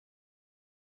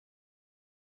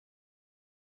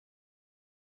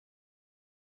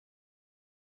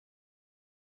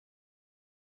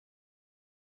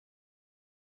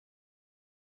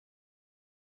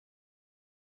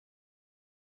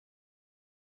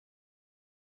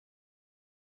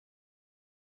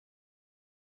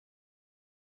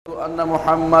أن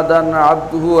محمدا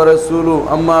عبده ورسوله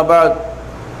أما بعد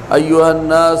أيها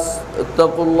الناس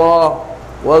اتقوا الله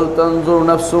ولتنظر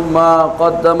نفس ما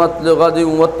قدمت لغد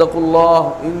واتقوا الله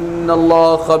إن الله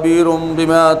خبير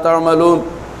بما تعملون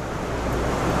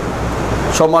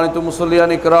সম্মানিত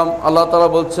মুসল্লিয়ান ইকরাম, আল্লাহ তাআলা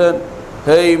বলছেন,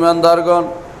 হে ঈমানদারগণ,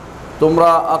 তোমরা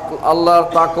আল্লাহর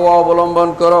তাকওয়া অবলম্বন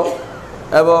করো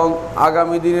এবং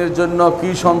আগামী দিনের জন্য কি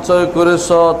সঞ্চয়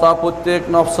করেছো তা প্রত্যেক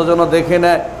নফস যেন দেখে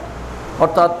নেয়।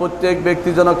 অর্থাৎ প্রত্যেক ব্যক্তি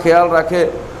যেন খেয়াল রাখে,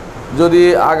 যদি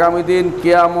আগামী দিন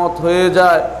কিয়ামত হয়ে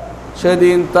যায়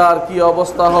সেদিন তার কি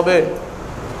অবস্থা হবে,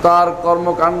 তার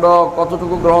কর্মকাণ্ড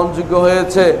কতটুকু গ্রহণযোগ্য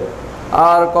হয়েছে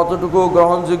আর কতটুকু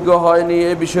গ্রহণযোগ্য হয়নি,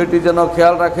 এই বিষয়টি যেন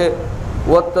খেয়াল রাখে।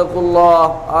 ওয়াত্তাকুল্লাহ,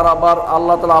 আর আবার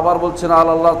আল্লাহ তাআলা আবার বলছেন,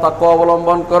 আল্লাহ তাকওয়া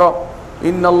অবলম্বন করো।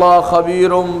 ইন্নাল্লাহ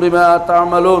খাবীরুম বিমা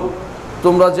তা'মালুন,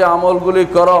 তোমরা যে আমলগুলি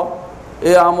করো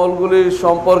এই আমলগুলির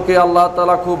সম্পর্কে আল্লাহ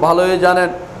তাআলা খুব ভালোই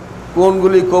জানেন,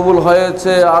 কোনগুলি কবুল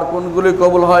হয়েছে আর কোনগুলি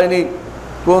কবুল হয়নি,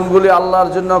 কোনগুলি আল্লাহর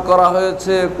জন্য করা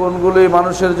হয়েছে, কোনগুলি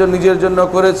মানুষের জন্য নিজের জন্য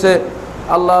করেছে।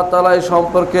 আল্লাহ তাআলা এই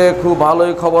সম্পর্কে খুব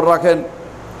ভালোই খবর রাখেন।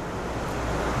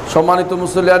 সম্মানিত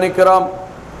মুসল্লিয়ান কিরাম,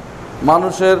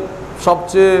 মানুষের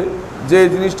সবচেয়ে যে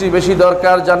জিনিসটি বেশি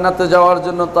দরকার জান্নাতে যাওয়ার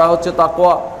জন্য তা হচ্ছে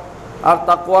তাকওয়া। আর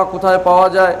তাকওয়া কোথায় পাওয়া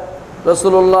যায়?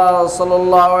 রাসূলুল্লাহ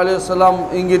সাল্লাল্লাহু আলাইহি ওয়াসাল্লাম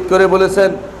ইঙ্গিত করে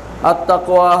বলেছেন,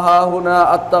 আত্তাকওয়া হাহুনা,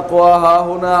 আত্তাকওয়া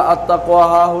হাহুনা, আত্তাকওয়া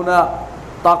হাহুনা।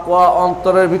 তাকওয়া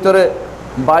অন্তরের ভিতরে,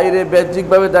 বাইরে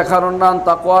বাহ্যিকভাবে দেখানোর নাম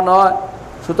তাকওয়া নয়।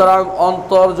 সুতরাং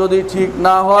অন্তর যদি ঠিক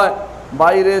না হয়,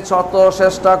 বাইরে শত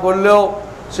চেষ্টা করলেও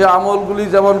সে আমলগুলি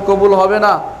যেমন কবুল হবে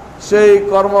না, সেই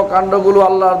কর্মকাণ্ডগুলো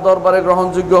আল্লাহর দরবারে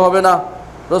গ্রহণযোগ্য হবে না।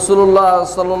 রাসূলুল্লাহ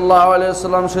সাল্লাল্লাহু আলাইহি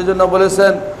ওয়াসাল্লাম সেজন্য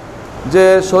বলেছেন যে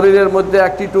শরীরের মধ্যে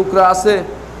একটি টুকরা আছে,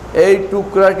 এই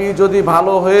টুকরাটি যদি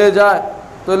ভালো হয়ে যায়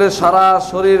তাহলে সারা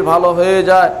শরীর ভালো হয়ে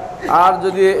যায়, আর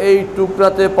যদি এই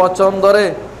টুকরাতে পচন ধরে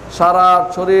সারা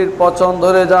শরীর পচন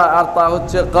ধরে যায়, আর তা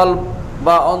হচ্ছে কলব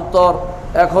বা অন্তর।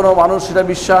 এখনও মানুষ সেটা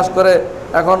বিশ্বাস করে,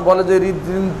 এখন বলে যে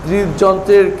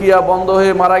হৃদযন্ত্রের ক্রিয়া বন্ধ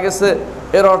হয়ে মারা গেছে।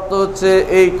 এর অর্থ হচ্ছে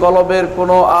এই কলবের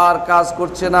কোনো আর কাজ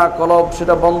করছে না, কলব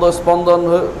সেটা বন্ধ, স্পন্দন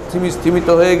স্থিমিত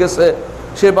হয়ে গেছে,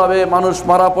 সেভাবে মানুষ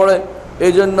মারা পড়ে।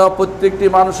 এই জন্য প্রত্যেকটি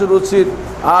মানুষের উচিত,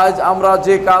 আজ আমরা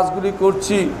যে কাজগুলি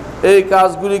করছি এই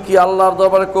কাজগুলি কি আল্লাহর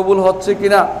দরবারে কবুল হচ্ছে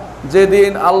কিনা।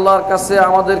 যেদিন আল্লাহর কাছে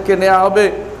আমাদেরকে নেওয়া হবে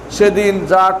সেদিন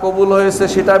যা কবুল হয়েছে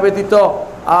সেটা ব্যতীত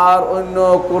আর অন্য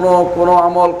কোনো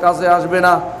আমল কাজে আসবে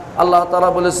না। আল্লাহ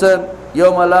তাআলা বলেছেন,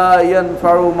 ইয়াওমা লা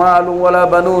ইয়ানফাউ মালুন ওয়ালা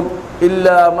বানুন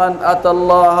ইল্লা মান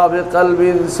আতাল্লাহা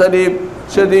বিকলবিন সালিম।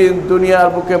 সেদিন দুনিয়ার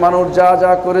বুকে মানুষ যা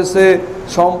যা করেছে,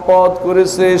 সম্পদ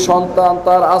করেছে, সন্তান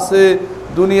তার আছে,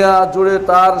 দুনিয়া জুড়ে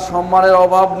তার সম্মানের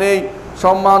অভাব নেই,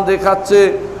 সম্মান দেখাচ্ছে,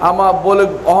 আমার বলে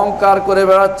অহংকার করে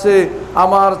বেড়াচ্ছে,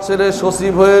 আমার ছেলে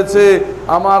সচিব হয়েছে,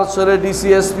 আমার ছেলে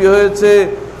ডিসিএসপি হয়েছে,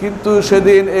 কিন্তু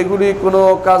সেদিন এগুলি কোনো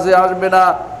কাজে আসবে না।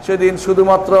 সেদিন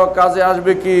শুধুমাত্র কাজে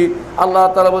আসবে কি? আল্লাহ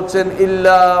তাআলা বলছেন,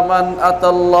 ইল্লা মান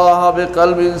আতাল্লাহা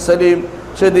বিকলবিন সালিম।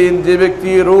 সেদিন যে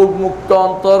ব্যক্তি রোগ মুক্ত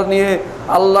অন্তর নিয়ে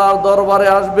আল্লাহর দরবারে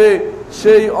আসবে,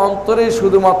 সেই অন্তরে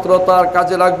শুধুমাত্র তার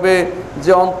কাজে লাগবে।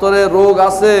 যে অন্তরে রোগ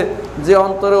আছে, যে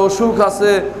অন্তরে অসুখ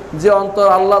আছে, যে অন্তর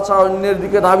আল্লাহ ছাড়া অন্যের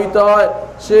দিকে ধাবিত হয়,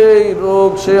 সেই রোগ,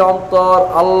 সেই অন্তর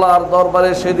আল্লাহর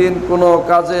দরবারে সেদিন কোনো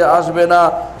কাজে আসবে না।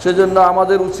 সেজন্য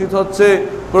আমাদের উচিত হচ্ছে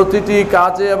প্রতিটি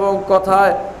কাজে এবং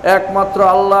কথায় একমাত্র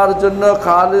আল্লাহর জন্য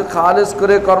খালেস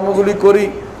করে কর্মগুলি করি,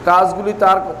 কাজগুলি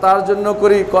তার জন্য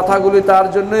করি, কথাগুলি তার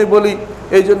জন্যই বলি।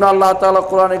 এই জন্য আল্লাহ তাআলা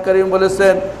কোরআনে কারীম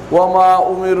বলেছেন, ওয়ামা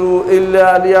উমিরু ইল্লা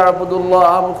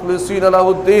লিয়াবুদুল্লাহ মুখলিসিনা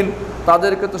লাহুদ্দিন।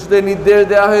 তাদেরকে তো শুধু নির্দেশ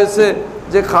দেওয়া হয়েছে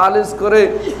যে খালিস করে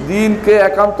দ্বীনকে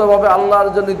একান্তভাবে আল্লাহর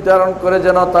জন্য নির্ধারণ করে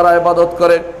যেন তারা ইবাদত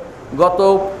করে।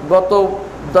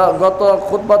 গত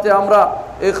খুতবাতে আমরা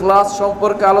ইখলাস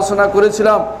সম্পর্কে আলোচনা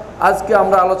করেছিলাম। আজকে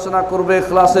আমরা আলোচনা করব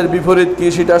ইখলাসের বিপরীত কি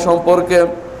সেটা সম্পর্কে।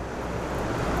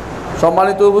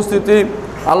 সম্মানিত উপস্থিতি,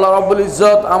 আল্লাহ রাব্বুল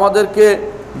ইজ্জত আমাদেরকে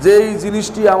যেই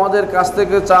জিনিসটি আমাদের কাছ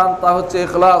থেকে চান তা হচ্ছে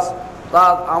ইখলাস। তা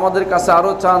আমাদের কাছে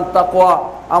আরও চান তাকওয়া।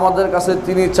 আমাদের কাছে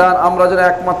তিনি চান আমরা যেন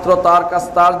একমাত্র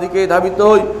তার দিকেই ধাবিত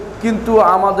হই। কিন্তু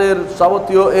আমাদের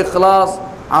যাবতীয় ইখলাস,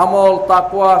 আমল,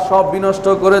 তাকওয়া সব বিনষ্ট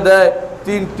করে দেয়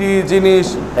তিনটি জিনিস।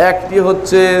 একটি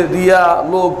হচ্ছে রিয়া,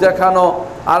 লোক দেখানো,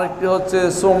 আরেকটি হচ্ছে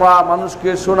সুমআ, মানুষকে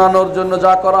শোনানোর জন্য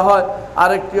যা করা হয়,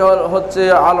 আরেকটি হচ্ছে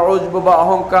আল উজব বা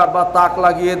অহংকার বা তাক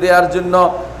লাগিয়ে দেওয়ার জন্য,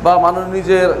 বা মানুষ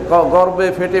নিজের গর্বে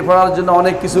ফেটে পড়ার জন্য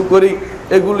অনেক কিছু করি।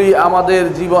 এগুলি আমাদের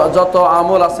জীবন যত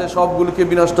আমল আছে সবগুলিকে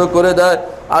বিনষ্ট করে দেয়।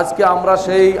 আজকে আমরা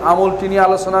সেই আমলটি নিয়ে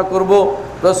আলোচনা করব।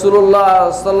 রাসূলুল্লাহ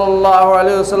সাল্লাল্লাহু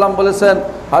আলাইহি ওয়াসাল্লাম বলেছেন,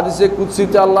 হাদিসে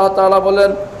কুদসিতে আল্লাহ তাআলা বলেন,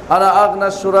 আনা আগনা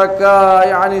শুরাকা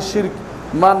আনি শিরক,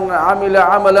 মান আমিলা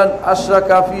আমালান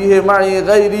আশরাকা ফিহি মাই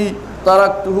গায়রি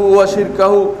তারাকতুহু ওয়া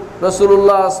শিরকাহু।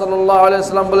 রাসূলুল্লাহ সাল্লাল্লাহু আলাইহি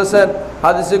ওয়াসাল্লাম বলেছেন,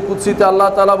 হাদিসে কুদসিতে আল্লাহ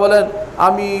তাআলা বলেন,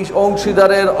 আমি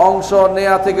অংশীদারের অংশ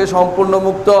নেয়া থেকে সম্পূর্ণ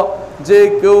মুক্ত। যে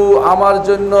কেউ আমার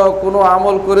জন্য কোনো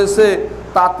আমল করেছে,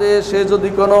 তাতে সে যদি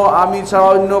কোনো আমি ছাড়া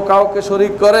অন্য কাউকে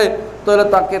শরীক করে, তাহলে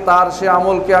তার সে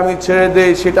আমলকে আমি ছেড়ে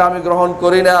দেই, সেটা আমি গ্রহণ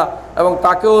করি না, এবং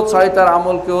তাকেও ছাড়ি, তার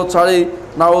আমলকেও ছাড়ি।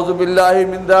 নাউযুবিল্লাহি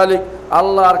মিন যালিক।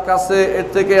 আল্লাহর কাছে এর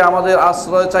থেকে আমাদের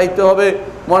আশ্রয় চাইতে হবে।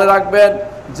 মনে রাখবেন,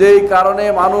 যেই কারণে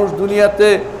মানুষ দুনিয়াতে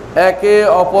একে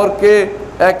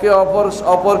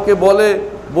অপরকে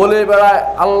বলে বেড়ায়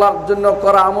আল্লাহর জন্য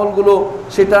করা আমলগুলো,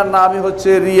 সেটার নামই হচ্ছে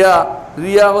রিয়া।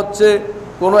 রিয়া হচ্ছে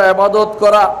কোনো ইবাদত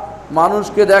করা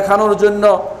মানুষকে দেখানোর জন্য,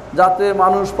 যাতে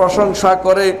মানুষ প্রশংসা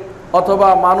করে, অথবা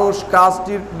মানুষ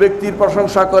কাজটির ব্যক্তির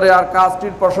প্রশংসা করে আর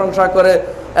কাজটির প্রশংসা করে,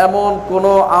 এমন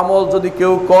কোনো আমল যদি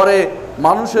কেউ করে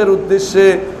মানুষের উদ্দেশ্যে,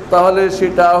 তাহলে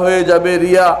সেটা হয়ে যাবে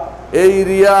রিয়া। এই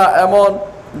রিয়া এমন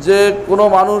যে কোনো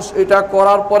মানুষ এটা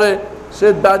করার পরে সে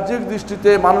বাহ্যিক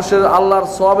দৃষ্টিতে মানুষের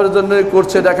আল্লাহর সওয়াবের জন্যই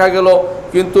করছে দেখা গেল,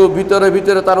 কিন্তু ভিতরে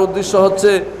ভিতরে তার উদ্দেশ্য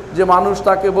হচ্ছে যে মানুষ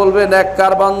তাকে বলবে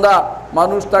নেককার বান্দা,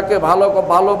 মানুষ তাকে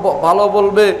ভালো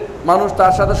বলবে, মানুষ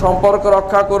তার সাথে সম্পর্ক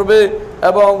রক্ষা করবে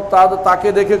এবং তাকে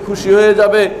দেখে খুশি হয়ে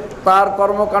যাবে, তার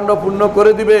কর্মকাণ্ড পূর্ণ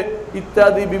করে দিবে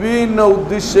ইত্যাদি বিভিন্ন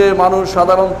উদ্দেশ্যে মানুষ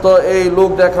সাধারণত এই লোক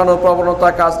দেখানোর প্রবণতা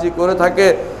কাজটি করে থাকে।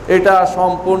 এটা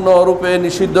সম্পূর্ণরূপে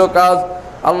নিষিদ্ধ কাজ।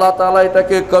 আল্লাহ তাআলা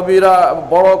এটাকে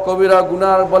বড় কবিরা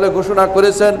গুনাহ বলে ঘোষণা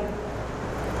করেছেন।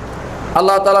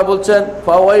 আল্লাহ তাআলা বলছেন,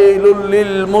 ফাওয়াইলুল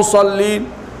লিল মুসাল্লিন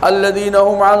আল্লাযীনা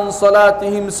হুম আন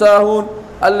সালাতিহিম সাহুন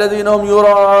আল্লাযীনা হুম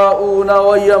ইউরাউনা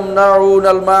ওয়া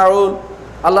ইয়ামনাউনাল মাউন।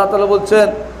 আল্লাহ তাআলা বলছেন,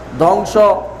 ধ্বংস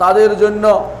তাদের জন্য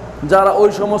যারা ওই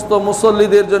সমস্ত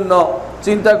মুসল্লিদের জন্য।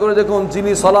 চিন্তা করে দেখুন,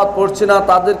 যিনি সালাত পড়ছে না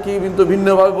তাদেরকে কিন্তু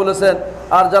ভিন্নভাবে বলেছেন,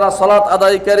 আর যারা সালাত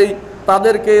আদায়কারী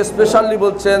তাদেরকে স্পেশালি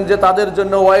বলছেন যে তাদের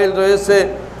জন্য ওয়াইল রয়েছে,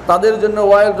 তাদের জন্য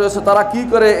ওয়াইল রয়েছে। তারা কি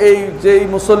করে এই যেই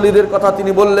মুসল্লিদের কথা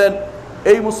তিনি বললেন,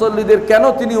 এই মুসল্লিদের কেন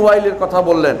তিনি ওয়াইলের কথা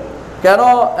বললেন, কেন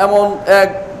এমন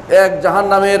এক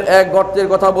জাহান্নামের এক গর্তের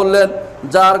কথা বললেন,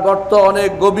 যার গর্ত অনেক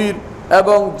গভীর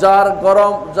এবং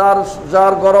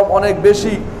যার গরম অনেক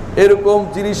বেশি, এরকম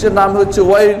জিনিসের নাম হচ্ছে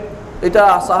ওয়াইল। এটা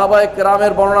সাহাবায়ে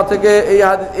কেরামের বর্ণনা থেকে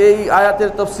এই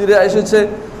আয়াতের তাফসিরে এসেছে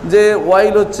যে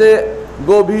ওয়াইল হচ্ছে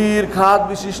গভীর খাদ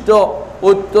বিশিষ্ট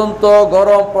অত্যন্ত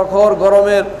গরম প্রখর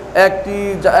গরমের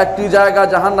একটি জায়গা,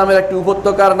 জাহান্নামের একটি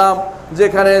উপত্যকার নাম,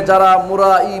 যেখানে যারা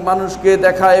মুরাই মানুষকে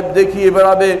দেখিয়ে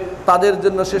বেড়াবে তাদের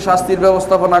জন্য সে শাস্তির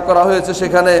ব্যবস্থাপনা করা হয়েছে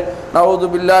সেখানে।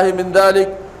 নাউযুবিল্লাহি মিন যালিক।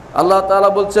 আল্লাহ তাআলা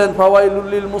বলছেন, ফাওয়াইলুল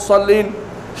লিল মুসাল্লিন,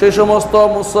 সে সমস্ত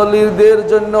মুসল্লিদের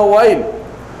জন্য ওয়াইল,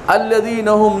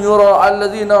 আল্লাযীনা হুম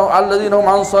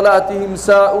আন সালাতিহিম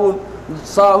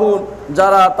সাহুন,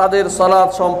 যারা তাদের সালাত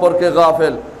সম্পর্কে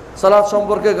গাফেল। সালাত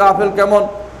সম্পর্কে গাফেল কেমন?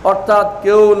 অর্থাৎ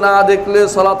কেউ না দেখলে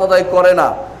সালাত আদায় করে না,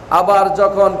 আবার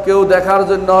যখন কেউ দেখার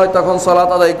জন্য হয় তখন সালাত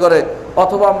আদায় করে,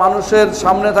 অথবা মানুষের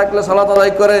সামনে থাকলে সালাত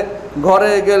আদায় করে,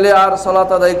 ঘরে গেলে আর সালাত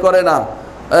আদায় করে না।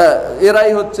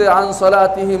 এরাই হচ্ছে আন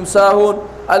সালাতিহিম সাহুন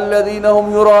আল্লাযীনা হুম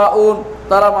ইউরাউন,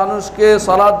 তারা মানুষকে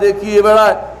সালাত দেখিয়ে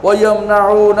বেড়ায়, ওয়া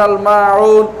ইয়ামনাউনাল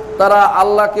মাউন, তারা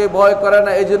আল্লাহকে ভয় করে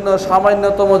না, এই জন্য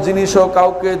সামান্যতম জিনিসও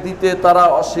কাউকে দিতে তারা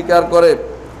অস্বীকার করে।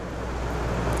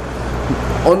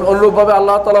 অনুরূপভাবে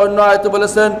আল্লাহ তাআলা অন্য আয়াতে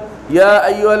বলেছেন, ইয়া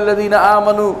আইয়ুহাল্লাযীনা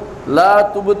আমানু লা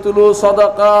তুবতিলু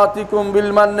সাদাকাতিকুম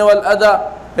বিল মান্নি ওয়াল আদা,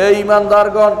 হে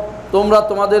ঈমানদারগণ, তোমরা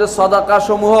তোমাদের সাদাকা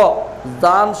সমূহ,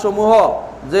 দান সমূহ,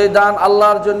 যে দান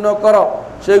আল্লাহর জন্য করো,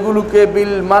 সেগুলোকে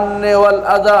বিল মান্নি ওয়াল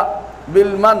আদা,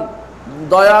 বিল মান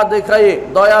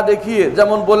দয়া দেখিয়ে,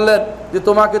 যেমন বললেন যে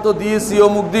তোমাকে তো দিয়েছি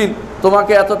অমুক দিন,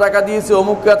 তোমাকে এত টাকা দিয়েছি,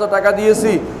 অমুককে এত টাকা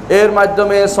দিয়েছি, এর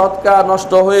মাধ্যমে সদকা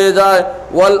নষ্ট হয়ে যায়।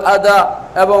 ওয়াল আদা,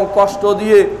 এবং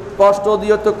কষ্ট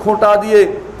দিয়ে তো খোঁটা দিয়ে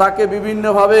তাকে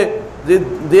বিভিন্নভাবে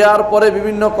দেওয়ার পরে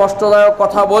বিভিন্ন কষ্টদায়ক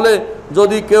কথা বলে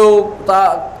যদি কেউ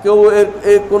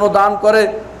এর কোনো দান করে,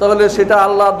 তাহলে সেটা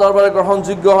আল্লাহর দরবারে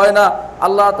গ্রহণযোগ্য হয় না।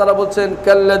 আল্লাহ তাআলা বলছেন,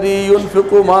 কাল্লাযী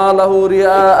ইউনফিকু মালাহু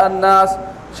রিয়াআন নাস,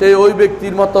 সেই ওই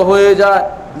ব্যক্তির মতো হয়ে যায়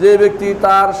যে ব্যক্তি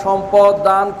তার সম্পদ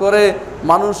দান করে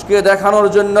মানুষকে দেখানোর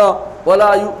জন্য।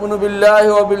 ওয়ালা ইউমিনু বিল্লাহি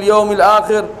ওয়া বিল ইয়াউমিল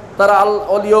আখির, তারা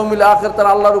ইয়াউমিল আখির, তারা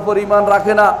আল্লাহর উপর ঈমান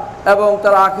রাখে না এবং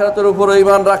তারা আখিরাতের উপরও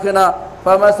ঈমান রাখে না।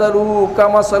 ফামাসালুহু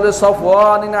কামাসালি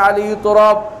সাফওয়ানিন আলাইহি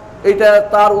তুরাব, এটা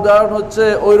তার উদাহরণ হচ্ছে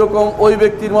ওই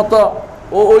ব্যক্তির মতো,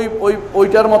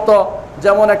 ওইটার মতো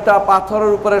যেমন একটা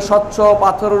পাথরের উপরে, স্বচ্ছ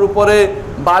পাথরের উপরে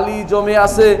বালি জমে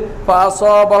আছে,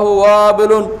 ফাসাবাহু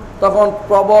ওয়াবিলুন, তখন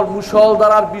প্রবল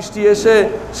মুষলধারার বৃষ্টি এসে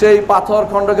সেই পাথর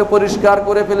খণ্ডকে পরিষ্কার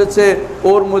করে ফেলেছে,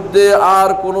 ওর মধ্যে আর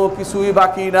কোনো কিছুই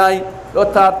বাকি নাই।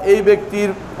 অর্থাৎ এই ব্যক্তির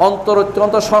অন্তর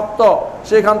অত্যন্ত শক্ত,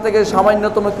 সেখান থেকে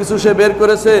সামান্যতম কিছু সে বের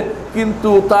করেছে,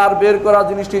 কিন্তু তার বের করা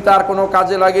জিনিসটি তার কোনো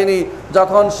কাজে লাগেনি।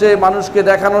 যখন সে মানুষকে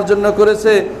দেখানোর জন্য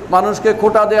করেছে, মানুষকে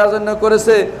খোঁটা দেওয়ার জন্য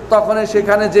করেছে, তখন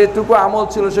সেখানে যেটুকু আমল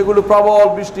ছিল সেগুলো প্রবল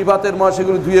বৃষ্টিপাতের ময়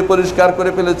সেগুলো ধুয়ে পরিষ্কার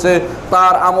করে ফেলেছে,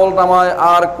 তার আমল নামায়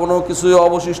আর কোনো কিছুই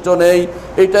অবশিষ্ট নেই।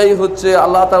 এটাই হচ্ছে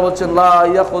আল্লাহ তাআলা বলছেন, লা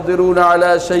ইয়াকদিরুনা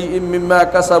আলা শাইইম মিম্মা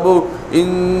কাসাবু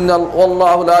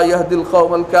ইন্নাল্লাহু লা ইয়াহদিল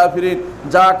কওমাল কাফিরিন।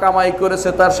 যা কামাই করেছে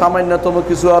তার সামান্যতম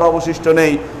কিছু আর অবশিষ্ট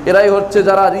নেই। এরাই হচ্ছে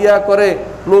যারা রিয়া করে,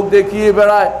 লোক দেখিয়ে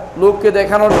বেড়ায়, লোককে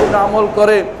দেখানোর জন্য আমল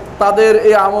করে, তাদের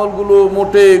এই আমলগুলো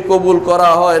মোটেই কবুল করা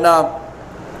হয় না।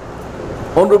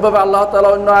 অনুরূপভাবে আল্লাহ তাআলা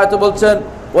অন্য আয়াতে বলছেন,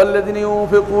 ওয়াল্লাযিনা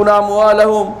ইউনফিকুনা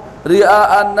আমওয়ালাহুম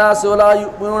রিআআন নাস ওয়া লা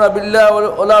ইউমিনুনা বিল্লাহি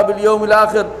ওয়া লা বিল ইয়াউমিল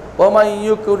আখির ওয়া মান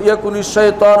ইয়াকুনিশ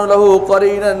শাইতানু লাহু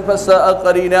কারিনান ফাসাআ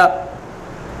কারিনা।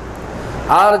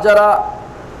 আর যারা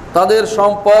তাদের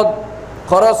সম্পদ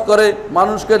খরচ করে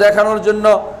মানুষকে দেখানোর জন্য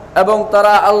এবং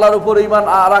তারা আল্লাহর উপর ঈমান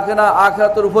রাখে না,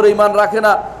 আখিরাতের উপর ঈমান রাখে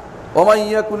না, ওয়া মান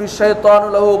ইয়াকুনিশ শাইতানু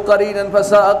লাহু কারিনান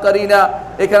ফাসাআ কারিনা,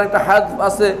 এখানে একটা হাদীস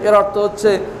আছে, এর অর্থ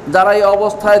হচ্ছে যারা এই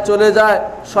অবস্থায় চলে যায়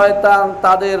শয়তান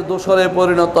তাদের দোসরে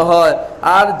পরিণত হয়।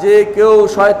 আর যে কেউ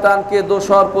শয়তানকে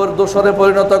দোসরে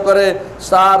পরিণত করে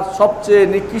তার সবচেয়ে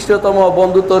নিকৃষ্টতম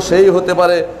বন্ধু তো সেই হতে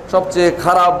পারে, সবচেয়ে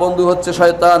খারাপ বন্ধু হচ্ছে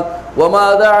শয়তান। ওয়া মা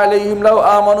যা আলাইহিম লাউ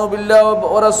আমানু বিল্লাহি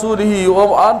ওয়া রাসূলিহি ওয়া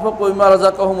আনফাকু মিম্মা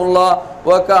রাযাকাহুমুল্লাহ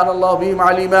ওয়া কানা আল্লাহু বিহিম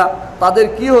আলিমা। তাদের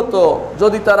কি হতো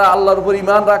যদি তারা আল্লাহর উপর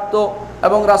ঈমান রাখতো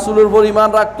এবং রাসূলের উপর ঈমান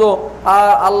রাখতো আর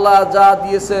আল্লাহ যা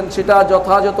দিয়েছেন সেটা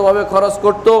যথাযথভাবে খরচ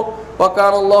করত। ওয়া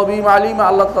কানা আল্লাহু বিহিম আলিমা,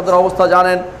 আল্লাহ তাদের অবস্থা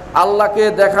জানেন। আল্লাহকে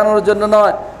দেখানোর জন্য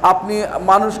নয়, আপনি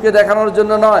মানুষকে দেখানোর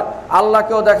জন্য নয়,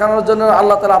 আল্লাহকেও দেখানোর জন্য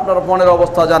আল্লাহ তাআলা আপনার মনের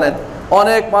অবস্থা জানেন।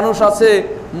 অনেক মানুষ আছে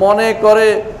মনে করে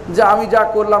যে আমি যা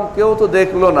করলাম কেউ তো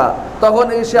দেখলো না, তখন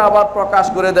এসে আবার প্রকাশ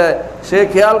করে দেয়। সে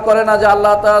খেয়াল করে না যে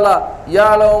আল্লাহ তাআলা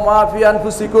ইয়ালামু মা ফি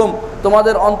আনফুসিকুম,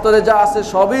 তোমাদের অন্তরে যা আছে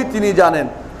সবই তিনি জানেন।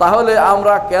 তাহলে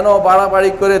আমরা কেন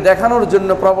বাড়াবাড়ি করে দেখানোর জন্য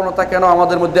প্রবণতা কেন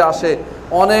আমাদের মধ্যে আসে?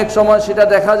 অনেক সময় সেটা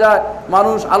দেখা যায়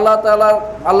মানুষ আল্লাহ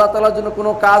তাআলার জন্য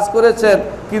কোনো কাজ করেছেন,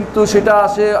 কিন্তু সেটা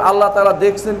সে আল্লাহ তাআলা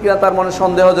দেখছেন কিনা তার মনে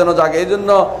সন্দেহ যেন জাগে, এই জন্য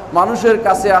মানুষের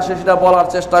কাছে আসে সেটা বলার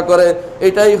চেষ্টা করে।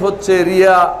 এটাই হচ্ছে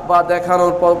রিয়া বা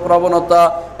দেখানোর প্রবণতা,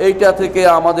 এইটা থেকে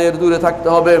আমাদের দূরে থাকতে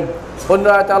হবে। অন্য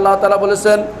আয়াতে আল্লাহ তাআলা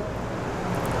বলেছেন,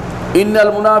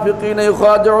 ইন্নাল মুনাফিকিনা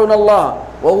ইউখাদিউনাল্লাহ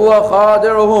ওয়া হুয়া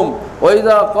খাদিউহুম ওয়া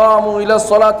ইযা কামু ইলাস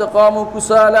সালাতি কামু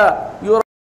কুসালা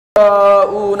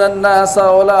ইউরাউনান নাসা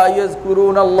ওয়া লা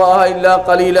ইয়াযকুরুনাল্লাহা ইল্লা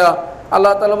কালিলা।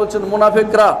 আল্লাহ তাআলা বলেন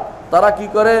মুনাফিকরা তারা কি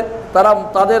করে, তারা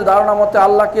তাদের ধারণা মতে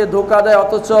আল্লাহকে ধোঁকা দেয়,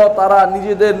 অথচ তারা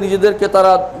নিজেদেরকে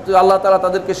তারা আল্লাহ তাআলা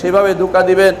তাদেরকে সেভাবে ধোঁকা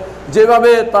দিবেন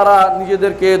যেভাবে তারা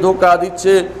নিজেদেরকে ধোঁকা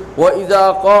দিচ্ছে। ওয়া ইযা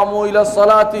কামু ইলাস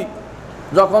সালাতি,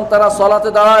 যখন তারা সালাতে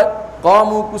দাঁড়ায়,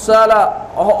 কামু কুসালা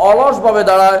অলসভাবে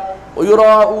দাঁড়ায়,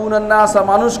 ইউরাউনান নাস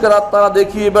মানুষকে তারা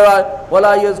দেখিয়ে বেড়ায়,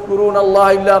 ওয়ালা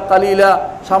ইয়াযকুরুনাল্লাহা ইল্লা কালিলা,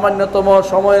 সামান্যতম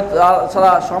সময়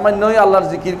ছাড়া সামান্যই আল্লাহর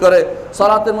জিকির করে।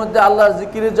 সালাতের মধ্যে আল্লাহর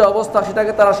জিকিরের যে অবস্থা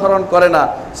সেটাকে তারা স্মরণ করে না।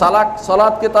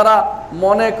 সালাতকে তারা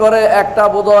মনে করে একটা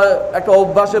বোধহয় একটা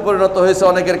অভ্যাসে পরিণত হয়েছে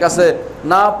অনেকের কাছে,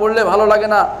 না পড়লে ভালো লাগে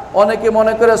না। অনেকে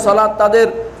মনে করে সালাত তাদের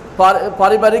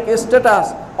পারিবারিক স্ট্যাটাস,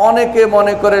 অনেকে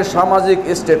মনে করে সামাজিক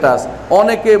স্ট্যাটাস,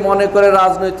 অনেকে মনে করে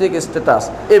রাজনৈতিক স্ট্যাটাস।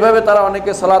 এভাবে তারা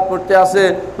অনেকে সালাত পড়তে আসে,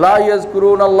 লা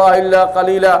ইয়াযকুরুনাল্লাহা ইল্লা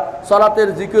কালিলা, সালাতের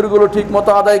জিকিরগুলো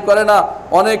ঠিকমতো আদায় করে না।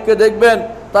 অনেককে দেখবেন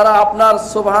তারা আপনার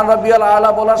সুবহান রাব্বিয়াল আলা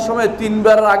বলার সময়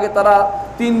তিনবারের আগে তারা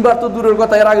তিনবার তো দূরের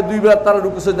কথা, এর আগে দুইবার তারা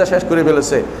রুকু সিজদা শেষ করে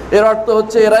ফেলেছে। এর অর্থ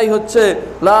হচ্ছে এরাই হচ্ছে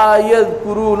লা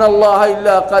ইয়াযকুরুনাল্লাহা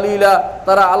ইল্লা কালিলা,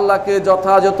 তারা আল্লাহকে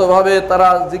যথাযথভাবে তারা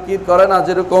জিকির করে না,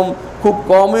 যেরকম খুব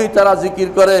কমই তারা জিকির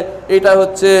করে। এটা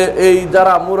হচ্ছে এই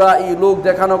যারা মুরাই লোক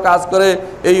দেখানো কাজ করে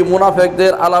এই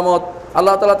মুনাফিকদের আলামত।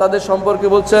 আল্লাহ তাআলা তাদের সম্পর্কে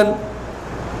বলছেন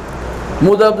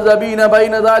মুযাবযাবিনা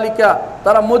বাইনা যালিকা,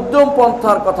 তারা মধ্যম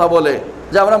পন্থার কথা বলে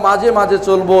যে আমরা মাঝে মাঝে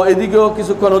চলবো, এদিকেও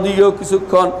কিছুক্ষণ ওদিকেও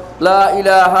কিছুক্ষণ, লা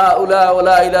ইলাহা উলা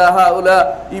ওয়া ইলাহা উলা,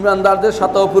 ইমানদারদের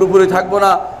সাথেও পুরোপুরি থাকবো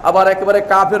না, আবার একেবারে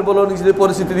কাফের বলেও নিজেদের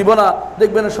পরিস্থিতি দিব না।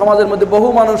 দেখবেন সমাজের মধ্যে বহু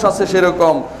মানুষ আছে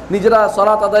সেরকম, নিজেরা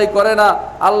সালাত আদায় করে না,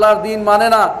 আল্লাহর দিন মানে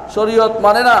না, শরীয়ত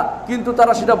মানে না, কিন্তু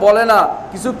তারা সেটা বলে না,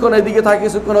 কিছুক্ষণ এদিকে থাকে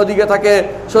কিছুক্ষণ ওদিকে থাকে,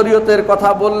 শরীয়তের কথা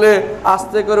বললে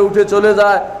আস্তে করে উঠে চলে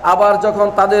যায়, আবার যখন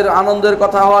তাদের আনন্দের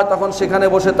কথা হয় তখন সেখানে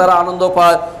বসে তারা আনন্দ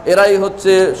পায়। এরাই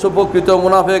হচ্ছে সুপ্রকৃত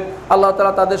মুনাফিক। আল্লাহ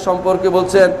তাআলা তাদের সম্পর্কে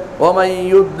বলছেন ওয়ামাই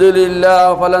ইউদ্দিলিল্লাহ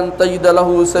ফালান তাজিদা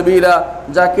লাহু সাবিলা,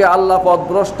 যাকে আল্লাহ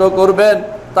পথভ্রষ্ট করবেন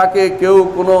তাকে কেউ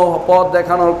কোনো পথ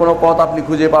দেখানোর কোনো পথ আপনি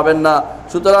খুঁজে পাবেন না।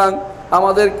 সুতরাং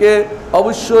আমাদেরকে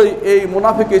অবশ্যই এই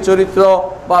মুনাফিকি চরিত্র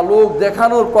বা লোক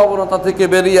দেখানোর প্রবণতা থেকে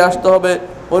বেরিয়ে আসতে হবে।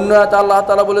 অন্য আয়াতে আল্লাহ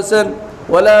তাআলা বলেছেন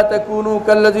ওয়ালা তাকুনু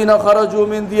কাল্লাযিনা খারাজু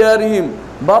মিন দিয়ারিহিম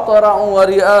বাতারা ওয়া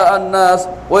রিআ আন-নাস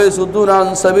ওয়া ইয়াসুদ্দুনা আন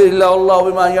সাবিলিল্লাহ আল্লাহু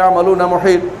বিমা ইয়ামালুনা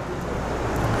মুহিত।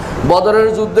 বদরের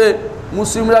যুদ্ধে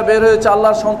মুসলিমরা বের হয়েছে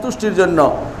আল্লাহর সন্তুষ্টির জন্য,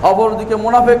 অপরদিকে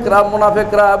মুনাফিকরা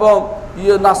এবং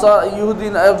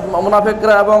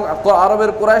মুনাফিকরা এবং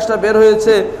আরবের কুরাইশরা বের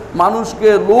হয়েছে মানুষকে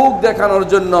লোক দেখানোর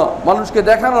জন্য, মানুষকে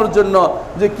দেখানোর জন্য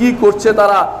যে কি করছে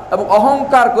তারা, এবং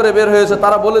অহংকার করে বের হয়েছে।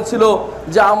 তারা বলেছিল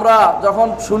যে আমরা যখন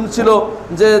শুনছিল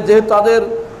যে যেহেতু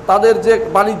তাদের যে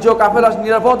বাণিজ্য কাফেলা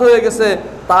নিরাপদ হয়ে গেছে,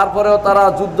 তারপরেও তারা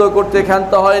যুদ্ধ করতে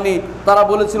ক্ষান্ত হয়নি। তারা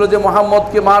বলেছিল যে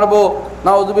মুহাম্মদকে মারবো,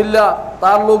 নাউযুবিল্লাহ,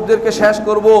 তার লোকদেরকে শেষ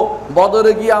করব।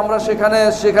 বদরে গিয়ে আমরা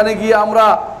সেখানে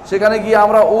গিয়ে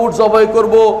আমরা উট জবাই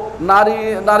করব,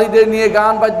 নারীদের নিয়ে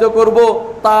গান বাদ্য করব,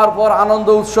 তারপর আনন্দ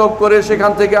উৎসব করে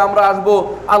সেখান থেকে আমরা আসব।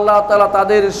 আল্লাহ তাআলা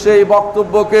তাদের সেই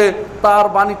বক্তব্যকে তার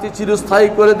বাণীতে চিরস্থায়ী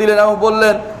করে দিলেন এবং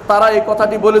বললেন তারা এই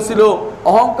কথাটি বলেছিল,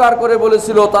 অহংকার করে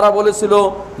বলেছিল। তারা বলেছিল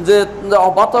যে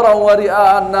বাতারা ওয়া রিআ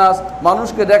আন-নাস,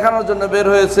 মানুষকে দেখানোর জন্য বের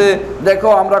হয়েছে, দেখো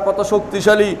আমরা কত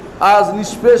শক্তিশালী, আজ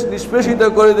নিষ্পেষিত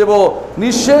করে দেব,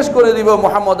 নিঃশেষ করে দিব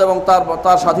মুহাম্মদ এবং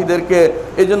তার সাথীদেরকে।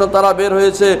 এই জন্য তারা বের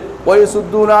হয়েছে। ওয়া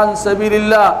ইয়াসুদ্দুনা আন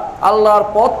সাবিলিল্লাহ, আল্লাহর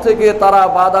পথ থেকে তারা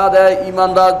বাধা দেয়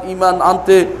ঈমান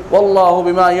আনতে। আল্লাহু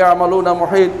বিমা ইয়ামালুনা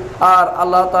মুহিত, আর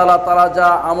আল্লাহ তাআলা তারা যা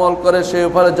আমল করে সে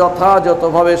উপরে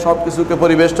যথাযথভাবে সব কিছুকে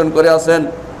পরিবেষ্টন করে আছেন।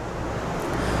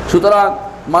 সুতরাং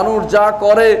মানুষ যা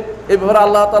করে এ ব্যাপারে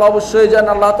আল্লাহ তাআলা অবশ্যই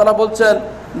জানেন। আল্লাহ তাআলা বলছেন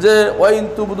যে ওয়াইন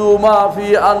তুবদু মা ফি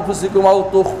আনফুসিকুম আও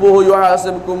তুখফুহু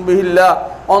ইউহাসিবকুম বিহিল্লাহ,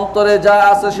 অন্তরে যা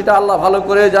আছে সেটা আল্লাহ ভালো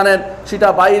করে জানেন, সেটা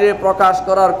বাইরে প্রকাশ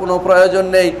করার কোনো প্রয়োজন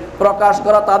নেই। প্রকাশ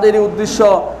করা তাদেরই উদ্দেশ্য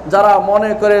যারা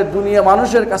মনে করে দুনিয়া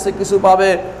মানুষের কাছে কিছু পাবে,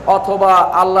 অথবা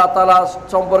আল্লাহ তাআলা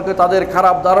সম্পর্কে তাদের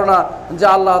খারাপ ধারণা যে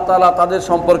আল্লাহ তাআলা তাদের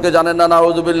সম্পর্কে জানেন না,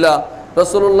 নাউযুবিল্লাহ।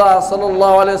 রাসূলুল্লাহ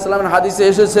সাল্লাল্লাহু আলাইহি ওয়াসাল্লামের হাদিসে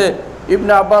এসেছে,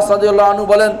 ইবনে আব্বাস রাদিয়াল্লাহু আনহু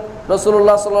বলেন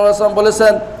রাসূলুল্লাহ সাল্লাল্লাহু আলাইহি ওয়াসাল্লাম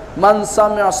বলেছেন মান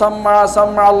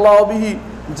সাম্মা আল্লাহু বিহি,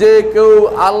 যে কেউ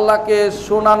আল্লাহকে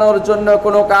শোনানোর জন্য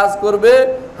কোনো কাজ করবে,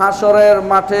 হাসরের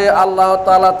মাঠে আল্লাহ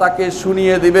তাআলা তাকে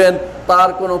শুনিয়ে দিবেন, তার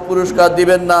কোনো পুরস্কার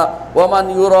দিবেন না। ওয়ামান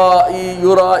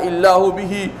ইউরা ইল্লাহু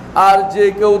বিহি, আর যে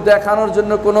কেউ দেখানোর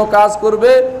জন্য কোনো কাজ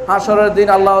করবে, হাসরের দিন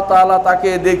আল্লাহ তাআলা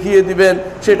তাকে দেখিয়ে দিবেন,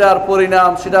 সেটার পরিণাম,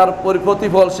 সেটার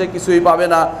প্রতিফল সে কিছুই পাবে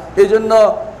না। এই জন্য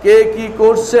কে কি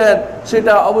করছেন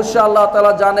সেটা অবশ্যই আল্লাহ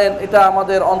তাআলা জানেন, এটা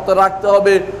আমাদের অন্তর রাখতে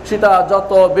হবে। সেটা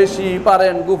যত বেশি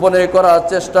পারেন গোপনে করার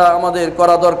চেষ্টা আমাদের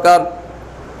করা দরকার।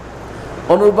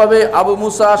 অনুরূপভাবে আবু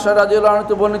মুসা আশআরী রাদিয়াল্লাহু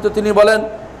আনহু বর্ণিত, তিনি বলেন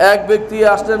এক ব্যক্তি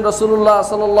আসলেন রাসূলুল্লাহ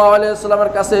সাল্লাল্লাহু আলাইহি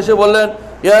ওয়াসাল্লামের কাছে, এসে বললেন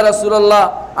ইয়া রাসূলুল্লাহ,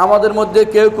 আমাদের মধ্যে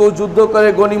কেউ কেউ যুদ্ধ করে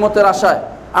গনিমতের আশায়,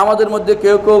 আমাদের মধ্যে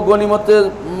কেউ কেউ গনিমতের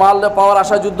মাল পাওয়ার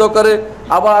আশায় যুদ্ধ করে,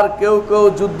 আবার কেউ কেউ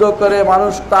যুদ্ধ করে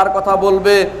মানুষ তার কথা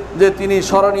বলবে যে তিনি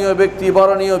স্মরণীয় ব্যক্তি,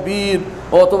 বরণীয় বীর,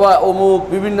 অথবা অমুক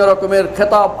বিভিন্ন রকমের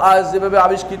খেতাব আজ যেভাবে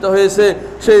আবিষ্কৃত হয়েছে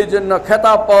সেই জন্য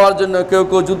খেতাব পাওয়ার জন্য কেউ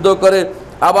কেউ যুদ্ধ করে।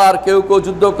 আবার কেউ কেউ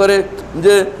যুদ্ধ করে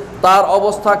যে তার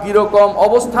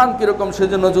অবস্থান কীরকম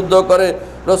সেজন্য যুদ্ধ করে।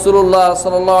 রাসূলুল্লাহ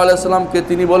সাল্লাল্লাহু আলাইহি ওয়াসাল্লামকে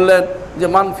তিনি বললেন যে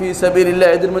মান ফি সাবিলিল্লাহ,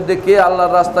 এদের মধ্যে কে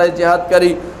আল্লাহর রাস্তায়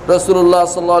জিহাদকারী। রাসূলুল্লাহ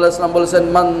সাল্লাল্লাহু আলাইহি ওয়াসাল্লাম বলেছেন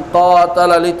মান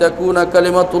কাতালা লিতাকুনা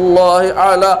কালিমাতুল্লাহি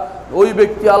আলা, ওই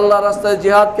ব্যক্তি আল্লাহর রাস্তায়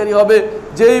জিহাদকারী হবে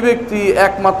যেই ব্যক্তি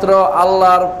একমাত্র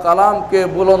আল্লাহর কালামকে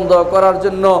বুলন্দ করার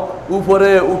জন্য,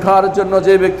 উপরে উঠার জন্য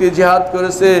যে ব্যক্তি জিহাদ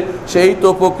করেছে সেই তো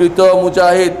প্রকৃত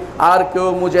মুজাহিদ। আর কেউ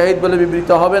মুজাহিদ বলে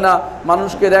বিবৃত হবে না।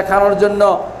 মানুষকে দেখানোর জন্য,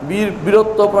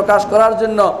 বীরত্ব প্রকাশ করার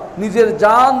জন্য নিজের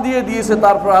জান দিয়ে দিয়েছে,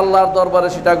 তারপর আল্লাহর দরবারে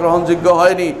সেটা গ্রহণযোগ্য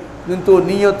হয়নি। কিন্তু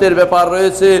নিয়তের ব্যাপার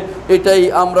রয়েছে, এটাই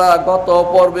আমরা গত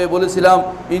পর্বে বলেছিলাম,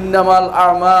 ইন্নামাল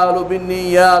আমালু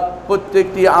বিন্নিয়াত,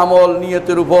 প্রত্যেকটি আমল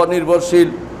নিয়তের উপর নির্ভরশীল।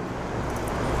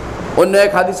 অন্য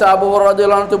এক হাদিসে আবু হুরায়রা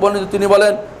রাদিয়াল্লাহু আনহু বর্ণিত, তিনি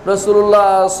বলেন রাসূলুল্লাহ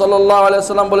সাল্লাল্লাহু আলাইহি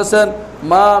ওয়াসাল্লাম বলেছেন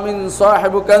মা মিন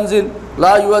সাহিবু কানজিন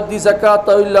লা ইউআদ্দি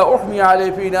যাকাতাহু ইল্লা উহমিয়া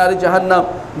আলাইহি ফি নারি জাহান্নাম,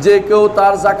 যে কেউ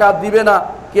তার যাকাত দিবে না,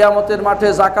 কিয়ামতের মাঠে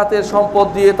যাকাতের সম্পদ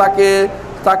দিয়ে তাকে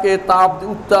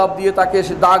উত্তাপ দিয়ে তাকে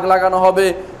দাগ লাগানো হবে।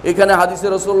 এখানে হাদিসে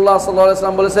রাসূলুল্লাহ সাল্লাল্লাহু আলাইহি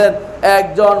ওয়াসাল্লাম বলেছেন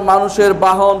একজন মানুষের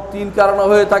বাহন তিন কারণে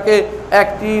হয়ে থাকে।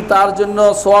 একটি তার জন্য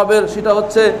সওয়াবের, সেটা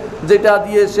হচ্ছে যেটা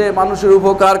দিয়ে সে মানুষের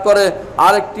উপকার করে।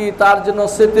 আরেকটি তার জন্য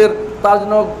সেতের,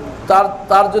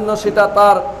 তার জন্য সেটা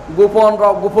তার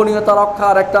গোপনীয়তা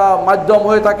রক্ষার একটা মাধ্যম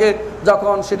হয়ে থাকে।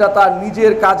 যখন সেটা তার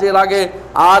নিজের কাজে লাগে,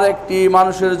 আর একটি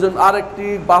মানুষের জন্য আরেকটি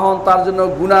বাহন তার জন্য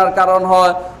গুনার কারণ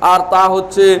হয়, আর তা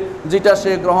হচ্ছে যেটা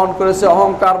সে গ্রহণ করেছে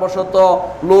অহংকার বশত,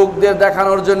 লোকদের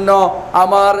দেখানোর জন্য,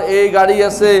 আমার এই গাড়ি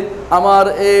আছে,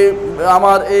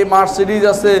 আমার এই মার্সিডিজ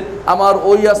আছে, আমার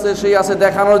ওই আছে সেই আছে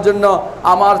দেখানোর জন্য,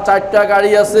 আমার 4টা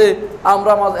গাড়ি আছে।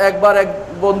 আমরা একবার এক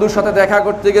বন্ধুর সাথে দেখা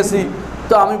করতে গেছি,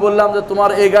 তো আমি বললাম যে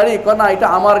তোমার এই গাড়ি, না এটা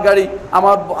আমার গাড়ি,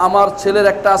 আমার ছেলের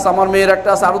একটা আছে, আমার মেয়ের একটা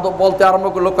আছে, আরও বলতে আরম্ভ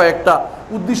করলো কয়েকটা।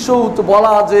 উদ্দেশ্য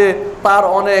বলা যে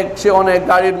সে অনেক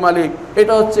গাড়ির মালিক।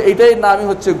 এটাই নামই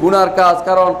হচ্ছে গুনার কাজ,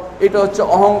 কারণ এটা হচ্ছে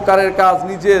অহংকারের কাজ।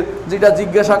 নিজের যেটা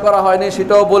জিজ্ঞাসা করা হয়নি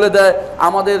সেটাও বলে দেয়।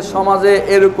 আমাদের সমাজে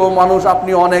এরকম মানুষ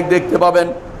আপনি অনেক দেখতে পাবেন।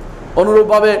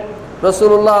 অনুরূপভাবে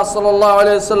রাসূলুল্লাহ সাল্লাল্লাহু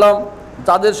আলাইহি ওয়াসাল্লাম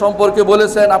তাদের সম্পর্কে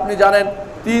বলেছেন, আপনি জানেন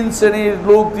 3 শ্রেণীর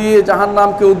লোক দিয়ে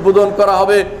জাহান্নামকে উদ্বোধন করা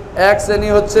হবে। এক শ্রেণী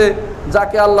হচ্ছে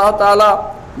যাকে আল্লাহ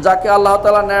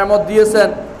তাআলা নেয়ামত দিয়েছেন,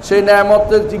 সেই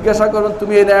নেয়ামতের জিজ্ঞাসা করুন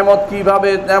তুমি এই নেয়ামত কিভাবে,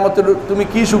 নেয়ামতের তুমি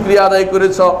কি শুকরিয়া আদায়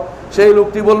করেছ। সেই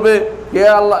লোকটি বলবে, হে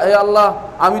আল্লাহ,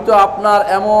 আমি তো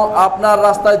আপনার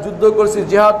রাস্তায় যুদ্ধ করেছি,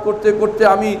 জিহাদ করতে করতে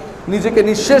আমি নিজেকে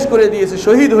নিঃশেষ করে দিয়েছি,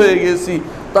 শহীদ হয়ে গিয়েছি।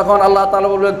 তখন আল্লাহ তাআলা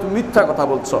বলবেন, তুমি মিথ্যা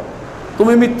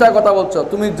কথা বলছো,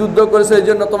 তুমি যুদ্ধ করেছো এই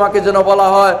জন্য তোমাকে যেন বলা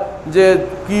হয় যে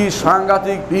কি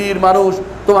সাংঘাতিক বীর মানুষ,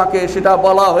 তোমাকে সেটা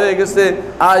বলা হয়ে গেছে।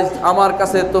 আজ আমার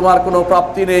কাছে তোমার কোনো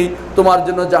প্রাপ্তি নেই, তোমার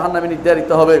জন্য জাহান্নামে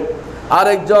নির্ধারিত হবে।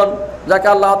 আরেকজন যাকে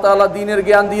আল্লাহ তাআলা দ্বীনের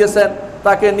জ্ঞান দিয়েছেন,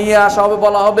 তাকে নিয়ে আসা হবে,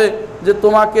 বলা হবে যে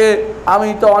তোমাকে আমি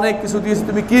তো অনেক কিছু দিয়েছি,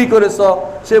 তুমি কি করেছো।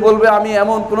 সে বলবে, আমি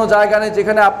এমন কোনো জায়গা নেই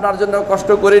যেখানে আপনার জন্য কষ্ট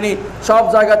করিনি, সব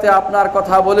জায়গাতে আপনার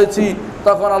কথা বলেছি।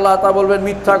 তখন আল্লাহ তাআলা বলবেন,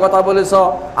 মিথ্যা কথা বলেছ,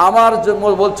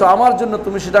 আমার জন্য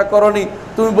তুমি সেটা করনি,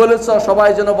 তুমি বলেছ সবাই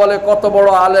যেন বলে কত বড়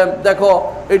আলেম, দেখো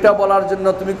এটা বলার জন্য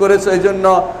তুমি করেছো, এই জন্য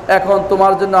এখন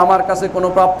তোমার জন্য আমার কাছে কোনো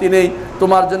প্রাপ্তি নেই,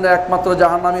 তোমার জন্য একমাত্র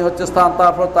জাহান্নামী হচ্ছে স্থান।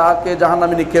 তারপর তাকে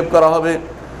জাহান্নামে নিক্ষেপ করা হবে।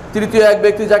 তৃতীয় এক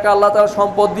ব্যক্তি যাকে আল্লাহ তাআলা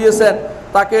সম্পদ দিয়েছেন,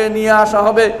 তাকে নিয়ে আসা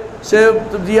হবে, সে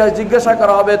জিজ্ঞাসা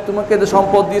করা হবে, তোমাকে যে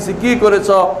সম্পদ দিয়েছি কি করেছ।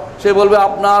 সে বলবে,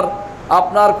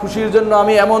 আপনার খুশির জন্য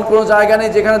আমি এমন কোনো জায়গা নেই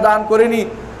যেখানে দান করিনি।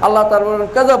 আল্লাহ তাআলা বলেন,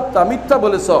 কাযাবতা, মিথ্যা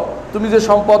বলেছ, তুমি যে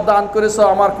সম্পদ দান করেছো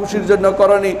আমার খুশির জন্য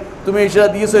করনি, তুমি সেটা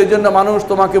দিয়েছো এই জন্য মানুষ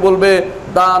তোমাকে বলবে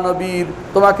দানবীর,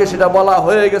 তোমাকে সেটা বলা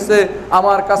হয়ে গেছে,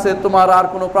 আমার কাছে তোমার আর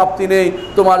কোনো প্রাপ্তি নেই,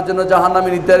 তোমার জন্য জাহান্নামে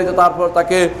নির্ধারিত। তারপর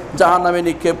তাকে জাহান্নামে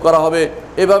নিক্ষেপ করা হবে।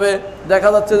 এভাবে দেখা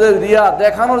যাচ্ছে যে রিয়া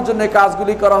দেখানোর জন্য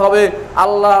কাজগুলি করা হবে,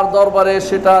 আল্লাহর দরবারে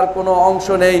সেটার কোনো অংশ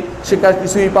নেই, সেটা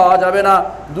কিছুই পাওয়া যাবে না।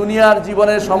 দুনিয়ার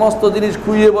জীবনের সমস্ত জিনিস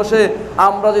খুইয়ে বসে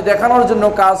আমরা যে দেখানোর জন্য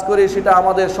কাজ করি, সেটা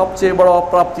আমাদের সবচেয়ে বড়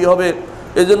অপ্রাপ্তি হবে।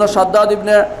 এই জন্য সাদ্দাদ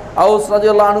ইবনে আউস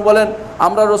রাদিয়াল্লাহু আনহু বলেন,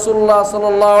 আমরা রাসূলুল্লাহ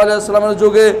সাল্লাল্লাহু আলাইহি ওয়াসাল্লামের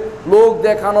যুগে লোক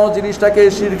দেখানো জিনিসটাকে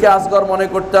শিরকে আসগর মনে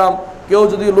করতাম। কেউ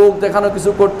যদি লোক দেখানো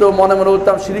কিছু করতো, মনে মনে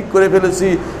বলতাম শিরিক করে ফেলেছি,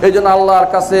 এই জন্য আল্লাহর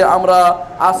কাছে আমরা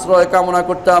আশ্রয় কামনা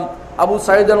করতাম। আবু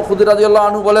সাঈদ আল খুদরি রাদিয়াল্লাহু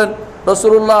আনহু বলেন,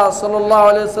 রাসূলুল্লাহ সাল্লাল্লাহু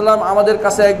আলাইহি ওয়াসাল্লাম আমাদের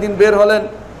কাছে একদিন বের হলেন,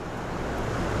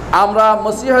 আমরা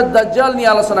মসিহুদ দাজ্জাল নিয়ে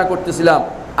আলোচনা করতেছিলাম।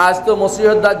 আজ তো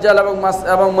মসিহুদ দাজ্জাল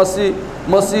এবং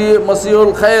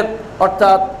মসিহুল খায়র,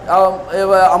 অর্থাৎ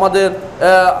আমাদের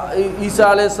ঈসা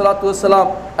আলাইহিস সালাতু ওয়াস সালাম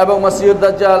এবং মসিহুদ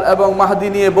দাজ্জাল এবং মাহদি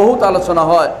নিয়ে বহুত আলোচনা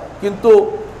হয়, কিন্তু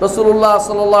রাসূলুল্লাহ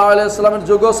সাল্লাল্লাহু আলাইহি ওয়াসাল্লামের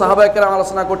যুগেও সাহাবায়ে কেরাম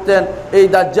আলোচনা করতেন এই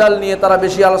দাজ্জাল নিয়ে, তারা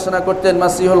বেশি আলোচনা করতেন,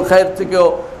 মাসিহুল খায়র থেকেও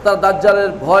তারা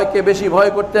দাজ্জালের ভয়কে বেশি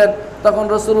ভয় করতেন। তখন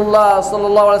রাসূলুল্লাহ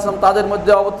সাল্লাল্লাহু আলাইহি ওয়াসাল্লাম তাদের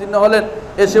মধ্যে অবতীর্ণ হলেন,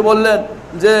 এসে বললেন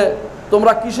যে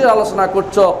তোমরা কিসের আলোচনা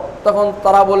করছো। তখন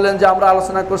তারা বললেন যে আমরা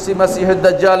আলোচনা করছি মাসিহুদ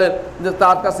দাজ্জালের, যে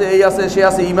তার কাছে এই আছে সে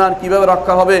আছে, ঈমান কিভাবে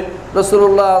রক্ষা হবে।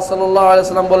 রাসূলুল্লাহ সাল্লাল্লাহু আলাইহি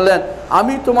ওয়াসাল্লাম বললেন,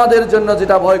 আমি তোমাদের জন্য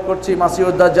যেটা ভয় করছি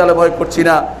মাসিহুদ দাজ্জালে ভয় করছি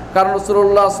না, কারণ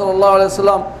রাসূলুল্লাহ সাল্লাল্লাহু আলাইহি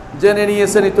ওয়াসাল্লাম জেনে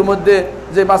নিয়েছেন ইতিমধ্যে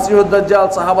যে মাসিহুদ দাজ্জাল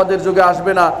সাহাবাদের যুগে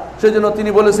আসবে না। সেজন্য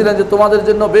তিনি বলেছিলেন যে তোমাদের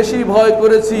জন্য বেশি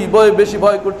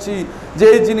ভয় করছি যে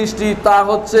এই জিনিসটি, তা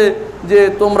হচ্ছে যে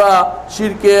তোমরা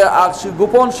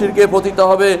গোপন শিরকে পতিত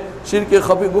হবে,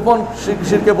 গোপন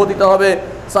শিরকে পতিত হবে।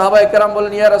 সাহাবায়ে কেরাম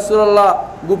বলেন, ইয়া রাসূলুল্লাহ,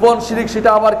 গোপন শিরক সেটা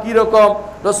আবার কি রকম।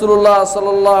 রাসূলুল্লাহ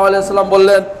সাল্লাল্লাহু আলাইহি ওয়াসাল্লাম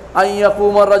বললেন,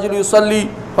 আইয়াকুমার রাজুলু ইউসাল্লি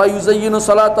ফায়ুযায়্যিনু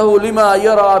সালাতাহু লিমা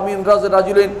ইয়ারা মিন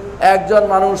রাজুলিন, একজন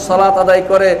মানুষ সালাত আদায়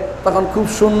করে তখন খুব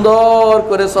সুন্দর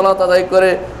করে সালাত আদায়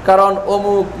করে, কারণ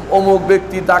অমুক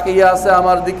ব্যক্তি তাকিয়ে আছে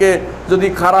আমার দিকে, যদি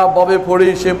খারাপভাবে পড়ি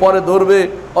সে পরে ধরবে,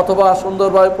 অথবা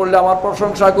সুন্দরভাবে পড়লে আমার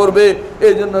প্রশংসা করবে,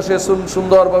 এই জন্য সে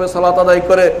সুন্দরভাবে সালাত আদায়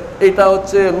করে। এটা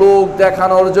হচ্ছে লোক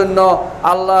দেখানোর জন্য,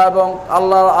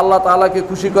 আল্লাহ তাআলাকে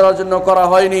খুশি করার জন্য করা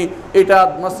হয়নি। এটা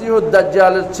মাসিহুদ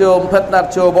দাজ্জালের চেয়েও ফিতনার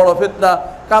চেয়েও বড় ফিতনা,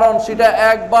 কারণ সেটা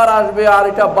একবার আসবে আর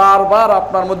এটা বারবার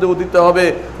আপনার মধ্যে উদিত হবে।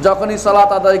 যখনই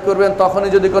সালাত আদায় করবেন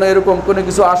তখনই যদি কোনো এরকম কোনো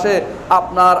কিছু আসে,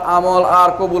 আপনার আমল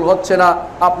আর কবুল হচ্ছে না,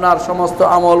 আপনার সমস্ত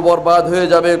আমল বরবাদ হয়ে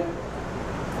যাবে।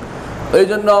 এই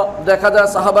জন্য দেখা যায়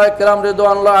সাহাবায়ে কেরাম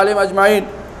রিদওয়ানুল্লাহ আলাইহিম আজমাইন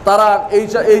তারা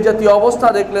এই জাতীয় অবস্থা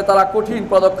দেখলে তারা কঠিন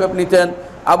পদক্ষেপ নিতেন।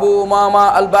 আবু উমামা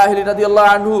আল বাহিলি রাদিয়াল্লাহু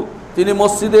আনহু তিনি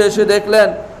মসজিদে এসে দেখলেন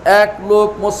এক লোক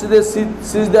মসজিদে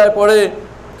সিজদায় পড়ে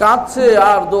কাঁদছে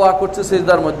আর দোয়া করছে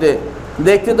সিজদার মধ্যে।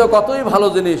 দেখতে তো কতই ভালো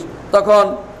জিনিস। তখন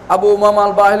আবু উমামা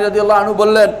আল বাহিলি রাদিয়াল্লাহু আনহু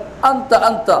বললেন, আনতা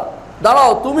আনতা,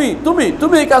 দাঁড়াও, তুমি তুমি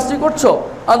তুমি এই কাজটি করছো।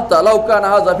 আনতা লাউ কানা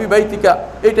হাযা ফি বাইতিকা,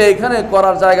 এটা এখানে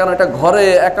করার জায়গা না, এটা ঘরে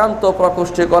একান্ত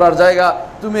প্রকোষ্ঠে করার জায়গা।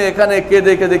 তুমি এখানে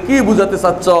কেঁদে কেঁদে কি বুঝাতে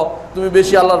চাচ্ছ? তুমি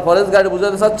বেশি আল্লাহর ফরজ গাড়ি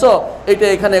বুঝাতে চাচ্ছ? এটা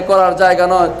এখানে করার জায়গা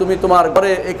নয়, তুমি তোমার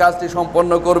ঘরে এই কাজটি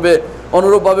সম্পন্ন করবে।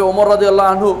 অনুরূপভাবে ওমর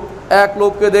রাদিয়াল্লাহু আনহু এক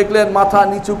লোককে দেখলেন মাথা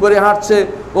নিচু করে হাঁটছে।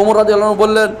 ওমর রাদিয়াল্লাহু আনহু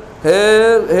বললেন, হে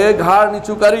হে ঘাড়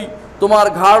নিচুকারী, তোমার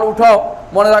ঘাড় উঠাও।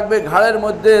 মনে রাখবে ঘাড়ের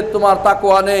মধ্যে তোমার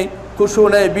তাকওয়া নেই, খুশু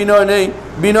নেই, বিনয় নেই।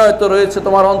 বিনয় তো রয়েছে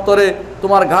তোমার অন্তরে,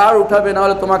 তোমার ঘাড় উঠাবে, না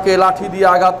হলে তোমাকে লাঠি দিয়ে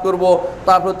আঘাত করব।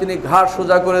 তারপর তিনি ঘাড়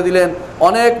সোজা করে দিলেন।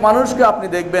 অনেক মানুষকে আপনি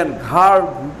দেখবেন ঘাড়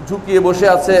ঝুঁকিয়ে বসে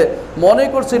আছে, মনে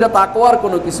করছে এটা তাকওয়ার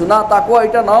কোনো কিছু না। তাকওয়া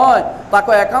এটা নয়,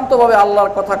 তাকওয়া একান্তভাবে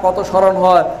আল্লাহর কথা কত স্মরণ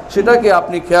হয় সেটাকে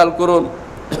আপনি খেয়াল করুন।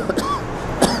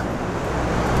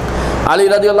 আলী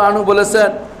রাদিয়াল্লাহু আনহু বলেছেন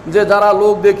যে যারা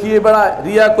লোক দেখিয়ে বেড়ায়,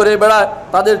 রিয়া করে বেড়ায়,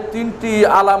 তাদের তিনটি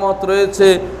আলামত রয়েছে।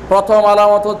 প্রথম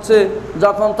আলামত হচ্ছে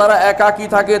যখন তারা একাকী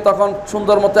থাকে তখন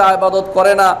সুন্দর মতো ইবাদত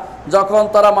করে না, যখন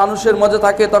তারা মানুষের মাঝে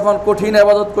থাকে তখন কঠিন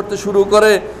ইবাদত করতে শুরু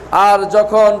করে, আর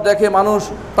যখন দেখে মানুষ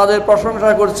তাদের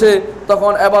প্রশংসা করছে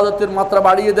তখন ইবাদতের মাত্রা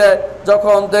বাড়িয়ে দেয়,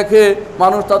 যখন দেখে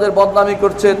মানুষ তাদের বদনামি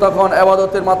করছে তখন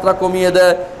ইবাদতের মাত্রা কমিয়ে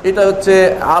দেয়। এটা হচ্ছে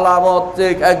আলামত যে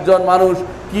একজন মানুষ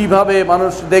কিভাবে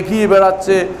মানুষ দেখিয়ে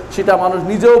বেড়াচ্ছে, সেটা মানুষ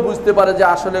নিজেও বুঝতে পারে যে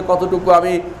আসলে কতটুকু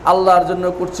আমি আল্লাহর জন্য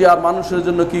করছি আর মানুষের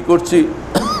জন্য কি করছি।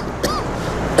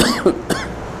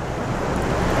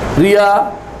 রিয়া,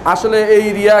 আসলে এই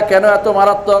রিয়া কেন এত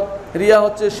মারাত্মক? রিয়া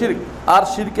হচ্ছে শিরক, আর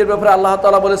শিরকের ব্যাপারে আল্লাহ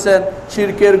তাআলা বলেছেন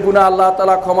শিরকের গুনাহ আল্লাহ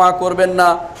তাআলা ক্ষমা করবেন না।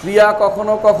 রিয়া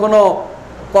কখনো কখনো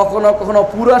কখনো কখনো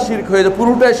পুরা শিরক হয়ে যায়,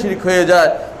 পুরোটাই শিরক হয়ে যায়।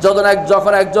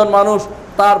 যখন একজন মানুষ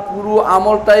তার পুরো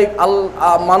আমলটাই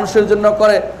মানুষের জন্য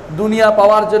করে, দুনিয়া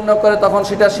পাওয়ার জন্য করে, তখন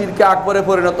সেটা শিরকে আকবরে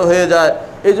পরিণত হয়ে যায়।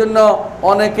 এই জন্য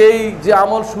অনেকেই যে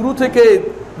আমল শুরু থেকে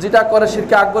যেটা করে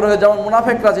শিরকে আকবর হয়ে, যেমন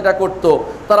মুনাফিকরা যেটা করত,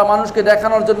 তারা মানুষকে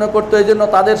দেখানোর জন্য করতো, এই জন্য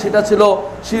তাদের সেটা ছিল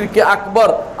শিরকে আকবর।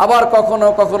 আবার কখনো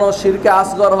কখনো শিরকে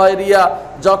আসগর হয় রিয়া,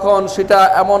 যখন সেটা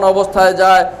এমন অবস্থায়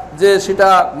যায় যে সেটা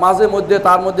মাঝে মধ্যে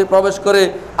তার মধ্যে প্রবেশ করে,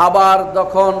 আবার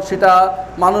যখন সেটা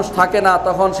মানুষ থাকে না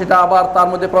তখন সেটা আবার তার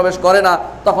মধ্যে প্রবেশ করে না,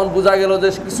 তখন বোঝা গেল যে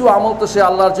কিছু আমল তো সে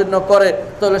আল্লাহর জন্য করে,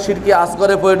 তাহলে শিরকে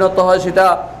আসগরে পরিণত হয় সেটা।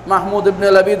 মাহমুদ ইবনে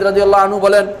লাবিদ রাদিয়াল্লাহু আনহু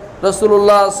বলেন,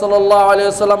 রাসূলুল্লাহ সাল্লাল্লাহু আলাইহি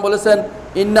ওয়াসাল্লাম বলেছেন,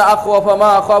 ইন্না আখওয়াফা মা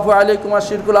আখাফু আলাইকুম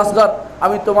আশ-শিরকুল আসগর,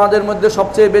 আমি তোমাদের মধ্যে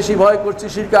সবচেয়ে বেশি ভয় করছি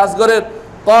শিরকে আসগরের।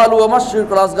 ক্বালু ওয়া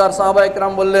মাশ-শিরকুল আসগর, সাহাবায়ে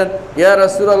কেরাম বললেন, ইয়া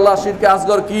রাসূলুল্লাহ শিরকে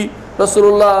আসগর কি?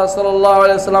 রাসূলুল্লাহ সাল্লাল্লাহু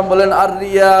আলাইহি ওয়াসাল্লাম বলেন, আর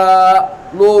রিয়া,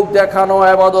 লোক দেখানো,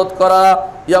 ইবাদত করা।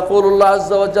 ইয়াকুলুল্লাহ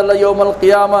আযজা ওয়া জাল্লা ইয়াউমাল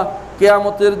কিয়ামা,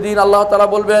 কিয়ামতের দিন আল্লাহ তাআলা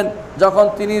বলবেন, যখন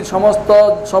তিনি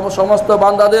সমস্ত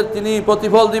বান্দাদের তিনি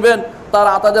প্রতিফল দিবেন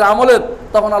তাদের আমলের,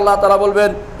 তখন আল্লাহ তাআলা বলবেন,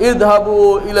 ইযহাবু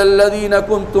ইলাল্লাযীনা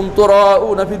কুনতুম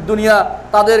তুরাউনা ফিদ দুনিয়া,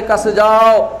 তাদের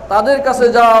কাছে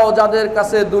যাও যাদের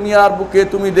কাছে দুনিয়ার বুকে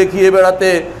তুমি দেখিয়ে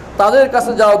বেড়াতে, তাদের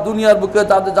কাছে যাও দুনিয়ার বুকে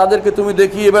যাদেরকে তুমি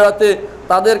দেখিয়ে বেড়াতে,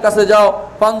 তাদের কাছে যাও।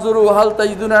 ফানজুরু হাল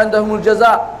তাজিদুনা ইনদাহুমুল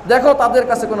জাযা, দেখো তাদের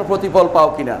কাছে কোনো প্রতিফল পাও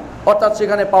কিনা, অর্থাৎ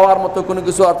সেখানে পাওয়ার মতো কোনো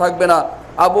কিছু আর থাকবে না।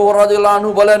 আবু হুরায়রা রাদিয়াল্লাহু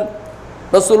আনহু বলেন,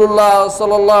 রাসূলুল্লাহ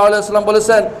সাল্লাল্লাহু আলাইহি ওয়াসাল্লাম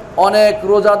বলেছেন, অনেক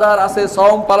রোজাদার আছে,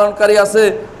 সওম পালনকারী আছে,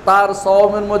 তার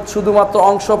সওমের মধ্যে শুধুমাত্র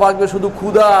অংশ থাকবে শুধু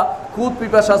খুদ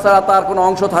পিপাসা ছাড়া তার কোনো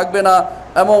অংশ থাকবে না।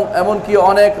 এমনকি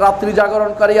অনেক রাত্রি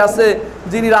জাগরণকারী আছে,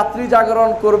 যিনি রাত্রি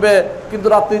জাগরণ করবে কিন্তু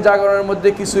রাত্রি জাগরণের মধ্যে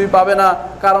কিছুই পাবে না,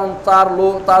 কারণ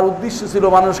তার উদ্দেশ্য ছিল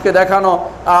মানুষকে দেখানো,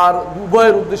 আর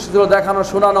উভয়ের উদ্দেশ্য ছিল দেখানো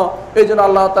শোনানো। এই জন্য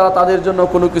আল্লাহ তাআলা তাদের জন্য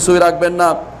কোনো কিছুই রাখবেন না।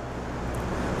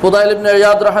 ফুদাইল ইবনে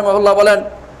ইয়াদ রাহিমাহুল্লাহ বলেন,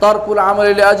 তারকুল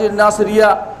আমলি লিআজরিন নাস রিয়া,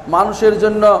 মানুষের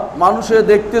জন্য, মানুষে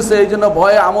দেখতেছে এই জন্য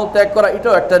ভয়ে আমল ত্যাগ করা,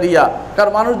 এটাও একটা রিয়া।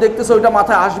 কারণ মানুষ দেখতেছে, ওইটা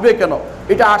মাথায় আসবে কেন,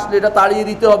 এটা আসলে এটা তাড়িয়ে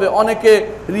দিতে হবে। অনেকে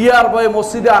রিয়ার ভয়ে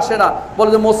মসজিদে আসে না, বলে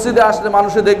যে মসজিদে আসলে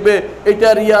মানুষে দেখবে, এটা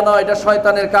রিয়া নয়, এটা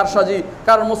শয়তানের কারসাজি।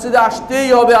 কারণ মসজিদে আসতেই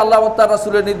হবে আল্লাহ ও তার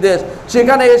রাসূলের নির্দেশ,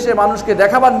 সেখানে এসে মানুষকে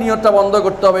দেখাবার নিয়তটা বন্ধ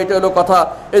করতে হবে, এটা হলো কথা।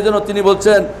 এই জন্য তিনি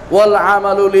বলছেন, ওয়াল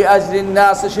আমালু লিআজরিন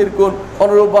নাস শিরকুন,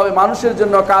 অনুরূপভাবে মানুষের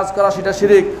জন্য কাজ করা সেটা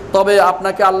শিরক। তবে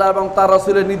আপনাকে আল্লাহ এবং তার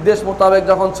রাসূলের নির্দেশ মোতাবেক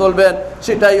যখন চলবেন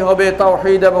সেটাই হবে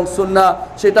তাওহীদ এবং সুন্নাহ,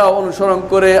 সেটা অনুসরণ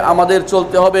করে আমাদের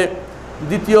চলতে হবে।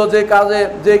 দ্বিতীয় যে কাজে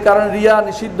যে কারণে রিয়া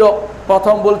নিষিদ্ধ,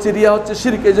 প্রথম বলছি রিয়া হচ্ছে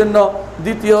শিরকের জন্য,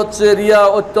 দ্বিতীয় হচ্ছে রিয়া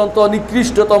অত্যন্ত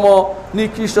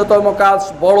নিকৃষ্টতম কাজ,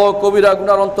 বড় কবিরা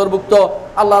গুনার অন্তর্ভুক্ত।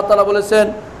 আল্লাহ তাআলা বলেছেন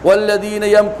ওয়াল্লাযীনা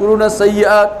ইয়ামকুরুনা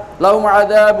সাইয়্যাত লাহুম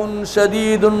আযাবুন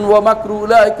শাদীদুন ওয়া মাকরু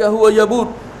উলাইকা হুয়া ইয়াবুর।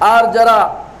 আর যারা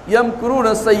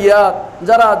ইয়ামকুরুনা সাইয়্যাত,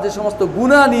 যারা যে সমস্ত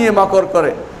গুনাহ নিয়ে মাকর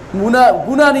করে,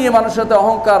 গুনাহ নিয়ে মানুষের সাথে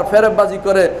অহংকার, ফেরেববাজি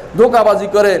করে, ধোঁকাবাজি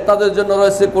করে, তাদের জন্য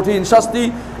রয়েছে কঠিন শাস্তি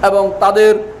এবং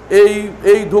তাদের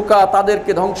এই ধোঁকা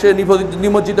তাদেরকে ধ্বংসে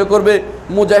নিমজ্জিত করবে।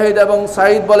 মুজাহিদ এবং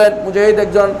সাঈদ বলেন, মুজাহিদ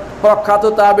একজন প্রখ্যাত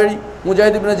তাবেঈ,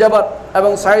 মুজাহিদ ইবনে জাবার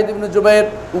এবং সাঈদ ইবনে জুবাইর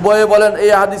উভয়ে বলেন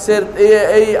এই হাদিসের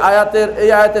এই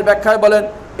আয়াতের ব্যাখ্যায় বলেন,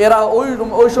 এরা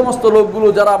ওই সমস্ত লোকগুলো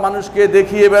যারা মানুষকে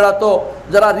দেখিয়ে বেড়াতো,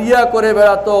 যারা রিয়া করে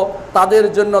বেড়াতো, তাদের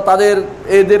জন্য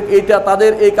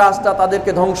তাদের এই কাজটা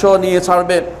তাদেরকে ধ্বংস নিয়ে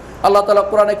ছাড়বে। আল্লাহ তাআলা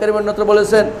কোরআনে কারীমের মধ্যে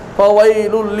বলেছেন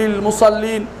ফাওয়াইলুল লিল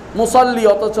মুসাল্লিন, মুসাল্লি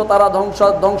অথচ তারা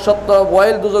ধ্বংসত্ব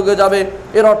ওয়াইল দুজকে যাবে।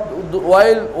 এর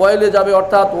ওয়াইলে যাবে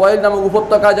অর্থাৎ ওয়াইল নামক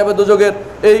উপত্যকায় যাবে দুজকের,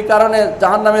 এই কারণে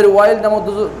জাহান্নামের ওয়াইল নামক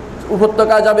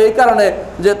উপত্যকায় যাবে এই কারণে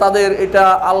যে তাদের এটা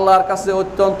আল্লাহর কাছে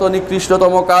অত্যন্ত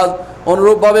নিকৃষ্টতম কাজ।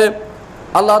 অনুরূপভাবে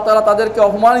আল্লাহ তাআলা তাদেরকে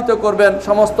অপমানিত করবেন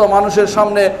সমস্ত মানুষের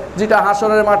সামনে, যেটা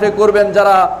হাসরের মাঠে করবেন,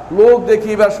 যারা লোক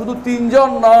দেখিবার শুধু তিনজন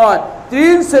নয়,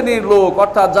 3 শ্রেণীর লোক,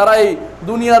 অর্থাৎ যারাই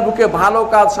দুনিয়ার বুকে ভালো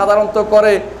কাজ সাধারণত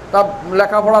করে, তা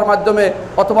লেখাপড়ার মাধ্যমে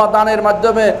অথবা দানের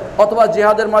মাধ্যমে অথবা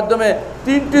জিহাদের মাধ্যমে,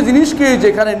 3টি জিনিসকেই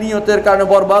যেখানে নিয়তের কারণে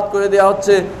বরবাদ করে দেওয়া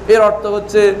হচ্ছে। এর অর্থ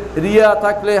হচ্ছে রিয়া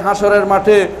থাকলে হাসরের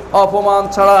মাঠে অপমান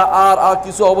ছাড়া আর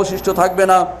কিছু অবশিষ্ট থাকবে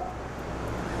না।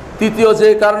 তৃতীয় যে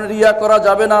কারণে রিয়া করা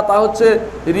যাবে না তা হচ্ছে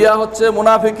রিয়া হচ্ছে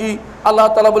মুনাফিকি। আল্লাহ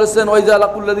তাআলা বলেছেন ওয়াইজা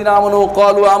লাকুল্লাযিনা আমানু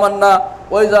ক্বালু আমান্না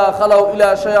ওয়াইজা খালাউ ইলা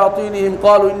শায়াতিনহিম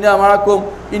ক্বালু ইন্না মাআকুম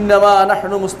ইন্নামা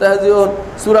নাহনু মুস্তাহজিউন।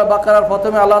 সূরা বাকারার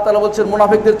প্রথমে আল্লাহ তাআলা বলছেন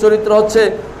মুনাফিকদের চরিত্র হচ্ছে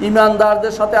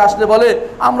ঈমানদারদের সাথে আসলে বলে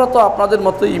আমরা তো আপনাদের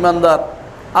মতো ঈমানদার,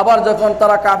 আবার যখন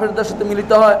তারা কাফেরদের সাথে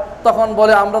মিলিত হয় তখন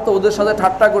বলে আমরা তো ওদের সাথে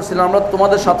ঠাট্টা করছিলাম, আমরা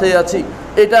তোমাদের সাথেই আছি।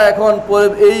 এটা এখন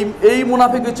এই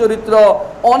মুনাফিকের চরিত্র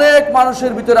অনেক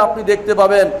মানুষের ভিতরে আপনি দেখতে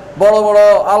পাবেন। বড় বড়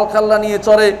আলখাল্লা নিয়ে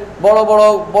চলে, বড়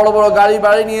বড় গাড়ি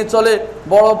বাড়ি নিয়ে চলে,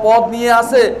 বড় পদ নিয়ে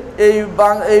আসে,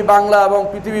 এই বাংলা এবং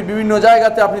পৃথিবীর বিভিন্ন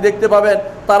জায়গাতে আপনি দেখতে পাবেন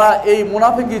তারা এই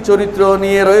মুনাফিকি চরিত্র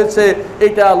নিয়ে রয়েছে।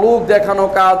 এটা লোক দেখানো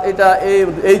কাজ, এটা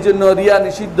এই জন্য রিয়া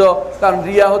নিষিদ্ধ, কারণ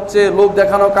রিয়া হচ্ছে লোক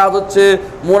দেখানো কাজ, হচ্ছে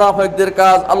মুনাফিকদের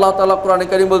কাজ। আল্লাহ তাআলা কোরআনে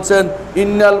কারীম বলছেন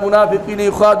ইন্নাল মুনাফিকিনা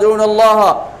ইখাদিউনাল্লাহ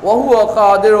ওয়া হুয়া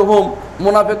খাদিরুহুম।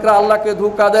 মুনাফিকরা আল্লাহকে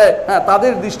ধোঁকা দেয়, হ্যাঁ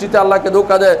তাদের দৃষ্টিতে আল্লাহকে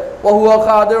ধোঁকা দেয়, ওয়া হুয়া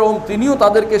খাদিরুহুম, তিনিও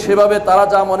তাদেরকে সেভাবে তারা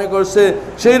যা মনে করছে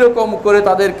সেই রকম করে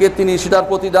তাদেরকে তিনি সেটার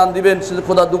প্রতিদান দিবেন,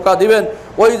 খোদা ধোঁকা দিবেন।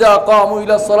 ওয়াইজা কামু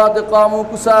ইলা সলাতে কামু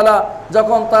কুসালা,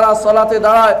 যখন তারা সালাতে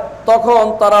দাঁড়ায় তখন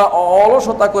তারা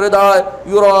অলসতা করে দাঁড়ায়।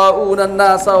 ইউরাউনান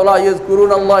নাসা ওয়া লা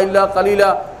ইয়াযকুরুনাল্লাহ ইল্লা কালিলা,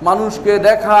 মানুষকে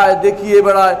দেখিয়ে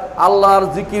বেড়ায়, আল্লাহর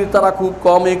জিকির তারা খুব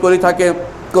কমই করে থাকে।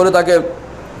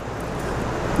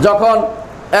 যখন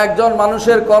একজন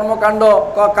মানুষের কর্মকাণ্ড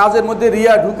কাজের মধ্যে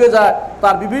রিয়া ঢুকে যায়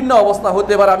তার বিভিন্ন অবস্থা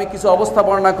হতে পারে। আমি কিছু অবস্থা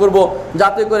বর্ণনা করব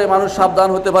যাতে করে মানুষ সাবধান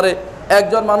হতে পারে।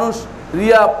 একজন মানুষ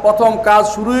রিয়া প্রথম কাজ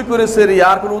শুরুই করেছে, রিয়া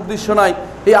আর কোনো উদ্দেশ্য নাই,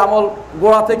 এই আমল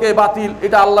গোড়া থেকে বাতিল,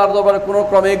 এটা আল্লাহর দরবারে কোনো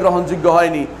ক্রমেই গ্রহণযোগ্য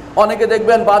হয়নি। অনেকে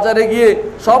দেখবেন বাজারে গিয়ে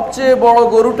সবচেয়ে বড়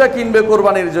গরুটা কিনবে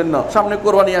কোরবানির জন্য, সামনে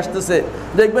কোরবানি আসতেছে,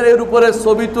 দেখবেন এর উপরে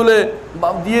ছবি তুলে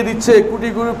দিয়ে দিচ্ছে,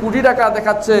 কোটি টাকা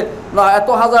দেখাচ্ছে, না এত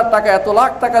হাজার টাকা এত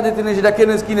লাখ টাকা দিয়ে তিনি সেটা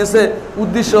কিনেছে।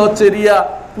 উদ্দেশ্য হচ্ছে রিয়া,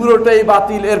 পুরোটাই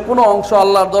বাতিল, এর কোনো অংশ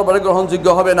আল্লাহর দরবারে গ্রহণযোগ্য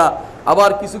হবে না।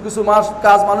 আবার কিছু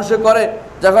কাজ মানুষে করে,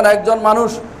 যখন একজন মানুষ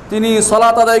তিনি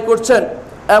সালাত আদায় করছেন,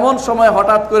 এমন সময়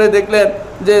হঠাৎ করে দেখলেন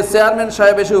যে চেয়ারম্যান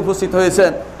সাহেব এসে উপস্থিত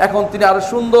হয়েছেন, এখন তিনি আরো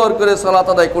সুন্দর করে সালাত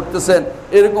আদায় করতেছেন।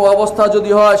 এরকম অবস্থা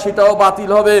যদি হয় সেটাও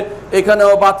বাতিল হবে,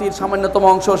 এখানেও বাতিল সামান্যতম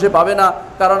অংশ সে পাবে না।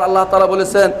 কারণ আল্লাহ তাআলা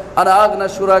বলেছেন আনা আগনা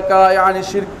শুরাকা ইয়ানি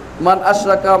শিরক মান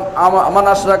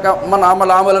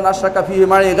আমালা আমালান আশরাকা ফিহি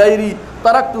মাই গায়রি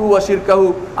তারাকতুহু ওয়া শিরকাহু,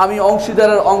 আমি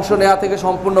অংশীদারের অংশ নেওয়া থেকে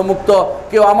সম্পূর্ণ মুক্ত।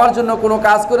 কেউ আমার জন্য কোনো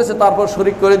কাজ করেছে তারপর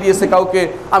শরীক করে দিয়েছে কাউকে,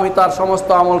 আমি তার সমস্ত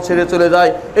আমল ছেড়ে চলে যাই।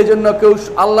 এই জন্য কেউ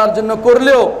আল্লাহর জন্য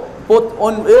করলেও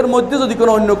এর মধ্যে যদি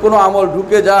অন্য কোনো আমল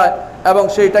ঢুকে যায় এবং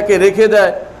সেইটাকে রেখে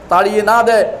দেয়, তাড়িয়ে না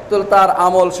দেয়, তাহলে তার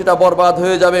আমল সেটা বরবাদ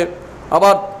হয়ে যাবে।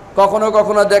 আবার কখনো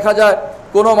কখনো দেখা যায়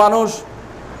কোনো মানুষ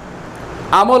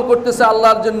আমল করতেছে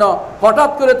আল্লাহর জন্য,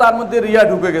 হঠাৎ করে তার মধ্যে রিয়া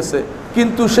ঢুকে গেছে,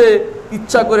 কিন্তু সে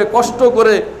ইচ্ছা করে কষ্ট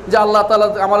করে যে আল্লাহ তাআলা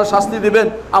আমার শাস্তি দিবেন,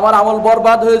 আমার আমল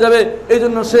বরবাদ হয়ে যাবে, এই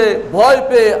জন্য সে ভয়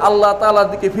পেয়ে আল্লাহ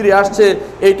তাআলার দিকে ফিরে আসছে,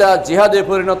 এটা জিহাদে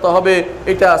পরিণত হবে,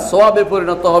 এটা সওয়াবে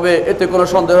পরিণত হবে, এতে কোনো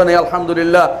সন্দেহ নেই।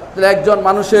 আলহামদুলিল্লাহ। তাহলে একজন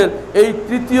মানুষের এই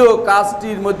তৃতীয়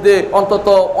কাজটির মধ্যে অন্তত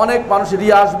অনেক মানুষ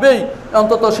রিয়া আসবেই,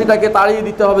 অন্তত সেটাকে তাড়িয়ে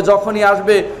দিতে হবে যখনই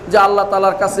আসবে যে আল্লাহ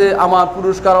তাআলার কাছে আমার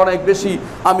পুরস্কার অনেক বেশি,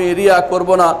 আমি রিয়া করব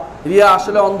না। রিয়া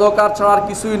আসলে অন্ধকার ছাড়া আর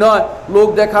কিছুই নয়, লোক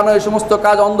দেখানো এই সমস্ত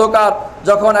কাজ অন্ধকার।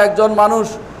 যখন একজন মানুষ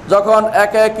যখন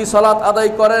একে একই সালাত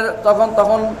আদায় করে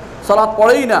তখন সালাত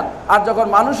পড়েই না, আর যখন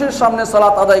মানুষের সামনে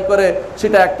সালাত আদায় করে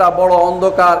সেটা একটা বড়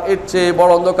অন্ধকার, এর চেয়ে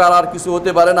বড় অন্ধকার আর কিছু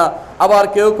হতে পারে না। আবার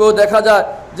কেউ কেউ দেখা যায়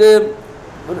যে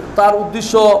তার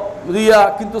উদ্দেশ্য রিয়া,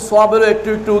 কিন্তু সওয়াবেরও একটু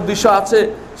একটু উদ্দেশ্য আছে,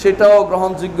 সেটাও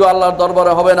গ্রহণযোগ্য আল্লাহর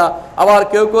দরবারে হবে না। আবার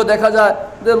কেউ কেউ দেখা যায়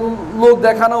যে লোক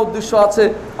দেখানো উদ্দেশ্য আছে,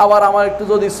 আবার আমার একটু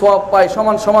যদি সওয়াব পাই,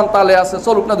 সমান সমান তালে আছে,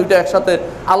 চলুক না দুইটা একসাথে,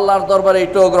 আল্লাহর দরবারে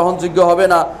এটাও গ্রহণযোগ্য হবে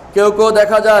না। কেউ কেউ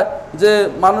দেখা যায় যে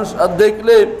মানুষ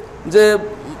দেখলে যে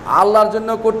আল্লাহর জন্য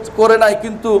করে নাই,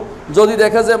 কিন্তু যদি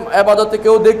দেখে যে ইবাদতে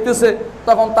কেউ দেখতেছে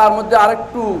তখন তার মধ্যে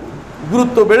আরেকটু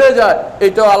গুরুত্ব বেড়ে যায়,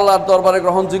 এটাও আল্লাহর দরবারে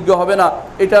গ্রহণযোগ্য হবে না,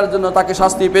 এটার জন্য তাকে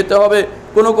শাস্তি পেতে হবে।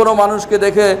 কোনো মানুষকে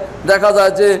দেখে দেখা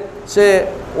যায় যে সে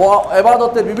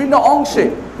ইবাদতের বিভিন্ন অংশে,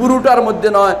 পুরোটার মধ্যে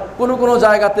নয়, কোনো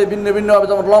জায়গাতে ভিন্ন ভিন্নভাবে,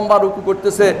 যেমন লম্বা রুকু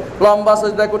করতেছে, লম্বা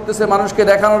সাজদা করতেছে মানুষকে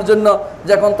দেখানোর জন্য,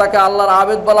 যখন তাকে আল্লাহর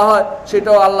আবেদ বলা হয়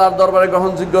সেটাও আল্লাহর দরবারে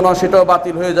গ্রহণযোগ্য নয়, সেটাও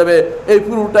বাতিল হয়ে যাবে। এই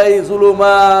পুরোটাই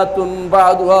জুলুমাতুন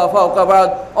বাদুহা ফাওকা বাদ,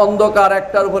 অন্ধকার,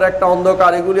 একটার উপর একটা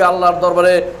অন্ধকার, এগুলি আল্লাহর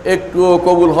দরবারে একটুও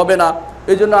কবুল হবে না।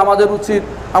 এই জন্য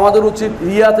আমাদের উচিত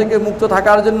রিয়া থেকে মুক্ত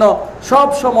থাকার জন্য সব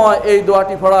সময় এই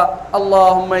দোয়াটি পড়া,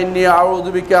 আল্লাহুম্মা ইন্নী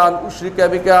আউযু বিকা আন উশরিকা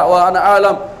বিকা ওয়া আনা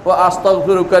আ'লাম ওয়া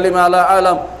আস্তাগফিরুকা লিমা লা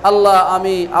আ'লাম। আল্লাহ,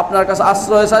 আমি আপনার কাছে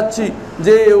আশ্রয় চাচ্ছি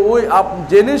যে ওই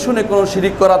জেনে শুনে কোনো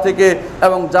শিরিক করা থেকে,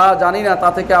 এবং যা জানি না তা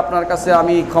থেকে আপনার কাছে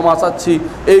আমি ক্ষমা চাচ্ছি।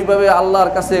 এইভাবে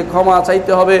আল্লাহর কাছে ক্ষমা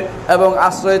চাইতে হবে এবং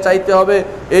আশ্রয় চাইতে হবে।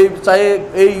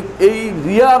 এই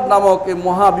রিয়ার নামক এই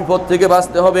মহা বিপদ থেকে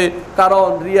বাঁচতে হবে, কারণ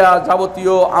রিয়া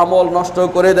যাবতীয় আমল নষ্ট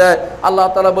করে দেয়। আল্লাহ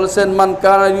তাআলা বলেছেন, মান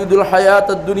কানা ইউরিদুল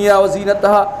হায়াতাদ দুনিয়া ওয়া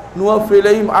জিনাতাহা নুওয়াফি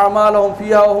ইলাইহিম আমালাহুম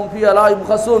ফিহা ওয়া হুম ফিহা লা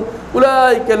ইউবখাসুন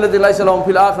উলাইকা আল্লাযীনা লাইসা লাহুম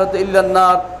ফিল আখিরাতি ইল্লান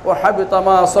নার ওয়া হাবিতা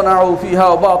মা সানাউ ফিহা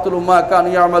ওয়া বাতিলু মা কানু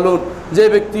ইয়ামালুন। যে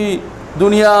ব্যক্তি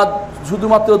দুনিয়া,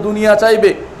 শুধুমাত্র দুনিয়া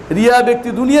চাইবে, রিয়া ব্যক্তি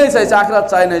দুনিয়াই চাইছে, আখিরাত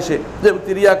চায় না, সে যে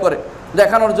ব্যক্তি রিয়া করে,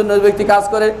 দেখানোর জন্য যে ব্যক্তি কাজ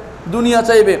করে, দুনিয়া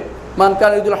চাইবে, মান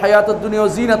কানা ইউরিদুল হায়াতাদ দুনিয়া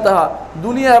ওয়া জিনাতাহা,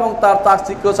 দুনিয়া এবং তার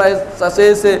তাকসিক্য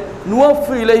চাইছে,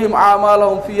 নুওয়াফি ইলাইহিম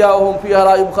আমালাহুম ফিহা ওয়া হুম ফিহা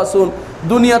লা ইউবখাসুন,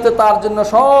 দুনিয়াতে তার জন্য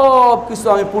সব কিছু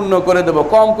আমি পূর্ণ করে দেব,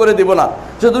 কম করে দেব না।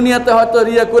 সে দুনিয়াতে হয়তো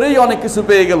রিয়া করেই অনেক কিছু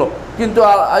পেয়ে গেল, কিন্তু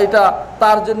এটা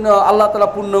তার জন্য আল্লাহ তাআলা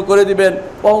পূর্ণ করে দিবেন।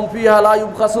 ওয়া হুম ফিহা লা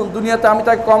ইউবখাসুন, দুনিয়াতে আমি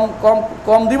তাকে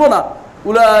কম দিব না।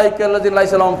 উলাইকা আল্লাযীনা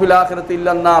লাইসা লাহুম ফিল আখিরাতি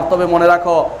ইল্লান নার, তবে মনে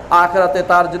রাখো আখিরাতে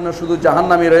তার জন্য শুধু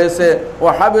জাহান্নামই রয়েছে।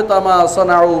 ওয়া হাবিতা মা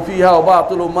সানাউ ফিহা ওয়া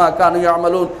বাতিলু মা কানু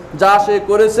ইয়ামালুন, যা সে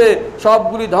করেছে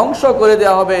সবগুলি ধ্বংস করে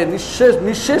দেওয়া হবে,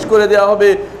 নিঃশেষ করে দেওয়া হবে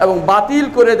এবং বাতিল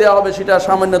করে দেওয়া হবে, সেটা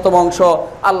সামান্যতম অংশ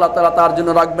আল্লাহ তাআলা তার জন্য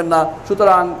রাখবেন না।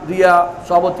 সুতরাং রিয়া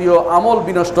যাবতীয় আমল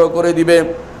বিনষ্ট করে দিবে।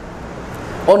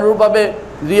 অনুরূপভাবে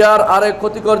রিয়ার আরেক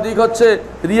ক্ষতিকর দিক হচ্ছে,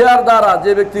 রিয়ার দ্বারা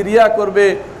যে ব্যক্তি রিয়া করবে,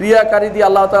 রিয়াকারী দিয়ে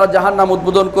আল্লাহ তাআলা জাহান্নাম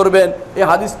উদ্বোধন করবেন। এই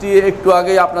হাদিসটি একটু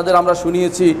আগে আপনাদের আমরা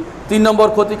শুনিয়েছি। 3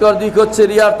 নম্বর ক্ষতিকর দিক হচ্ছে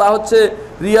রিয়ার, তা হচ্ছে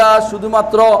রিয়া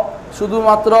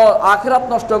শুধুমাত্র আখিরাত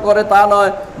নষ্ট করে তা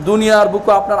নয়, দুনিয়ার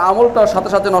বুকে আপনার আমলটাও সাথে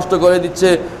সাথে নষ্ট করে দিচ্ছে।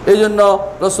 এই জন্য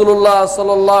রাসূলুল্লাহ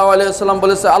সাল্লাল্লাহু আলাইহি ওয়াসাল্লাম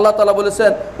বলেছে, আল্লাহ তাআলা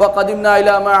বলেছেন, ওয়া কাদিমনা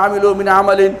ইলা মা আমিলু মিন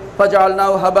আমালিন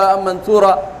ফাজআলনাহু হাবাআম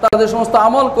মানসুরা, তারা যে সমস্ত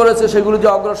আমল করেছে সেগুলো যে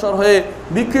অগ্রসর হয়ে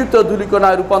বিকৃত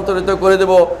ধূলিকণায় রূপান্তরিত করে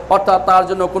দেব, অর্থাৎ তার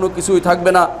জন্য কোনো কিছুই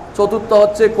থাকবে না। চতুর্থ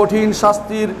হচ্ছে কঠিন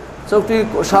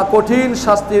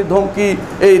শাস্তির ধমকি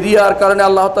এই রিয়ার কারণে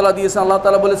আল্লাহ তাআলা দিয়েছেন। আল্লাহ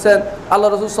তাআলা বলেছেন, আল্লাহ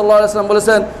রাসূল সাল্লাল্লাহু আলাইহি ওয়াসাল্লাম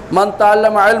বলেছেন, মান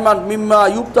তাআল্লামা ইলমান মিম্মা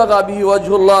ইউবতাগা বিহি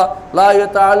ওয়াজহুল্লাহ লা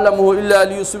ইয়াতাআল্লামুহু ইল্লা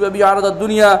লিইউসিবা বিহি আরাদাদ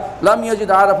দুনিয়া লাম ইয়াজিদ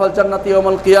আরাফাল জান্নাতি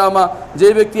ইয়াওমাল কিয়ামা। যে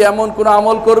ব্যক্তি এমন কোন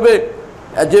আমল করবে,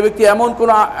 যে ব্যক্তি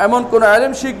এমন কোন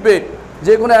ইলম শিখবে,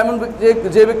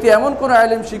 যে ব্যক্তি এমন কোন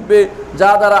ইলম শিখবে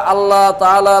যা দ্বারা আল্লাহ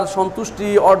তাআলার সন্তুষ্টি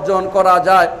অর্জন করা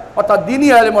যায়, অর্থাৎ দ্বীনি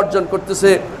ইলম অর্জন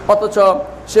করতেছে, অথচ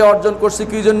সে অর্জন করছে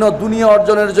কি জন্য? দুনিয়া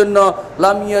অর্জনের জন্য।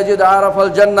 লাম ইয়াজিদ আরাফাল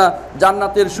জান্নাহ,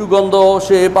 জান্নাতের সুগন্ধ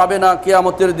সে পাবে না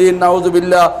কিয়ামতের দিন,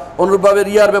 নাউযুবিল্লাহ। অনুরূপভাবে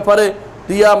রিয়ার ব্যাপারে,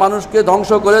 রিয়া মানুষকে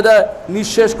ধ্বংস করে দেয়,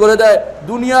 নিঃশেষ করে দেয়।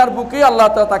 দুনিয়ার বুকে আল্লাহ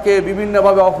তাআলা তাকে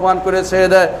বিভিন্নভাবে অপমান করে ছেড়ে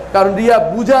দেয়, কারণ রিয়া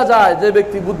বোঝা যায়। যে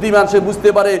ব্যক্তি বুদ্ধিমান সে বুঝতে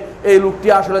পারে এই লোকটি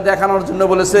আসলে দেখানোর জন্য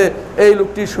বলেছে, এই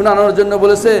লোকটি শোনানোর জন্য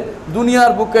বলেছে।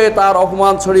 দুনিয়ার বুকে তার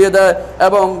অপমান ছড়িয়ে দেয়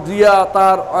এবং রিয়া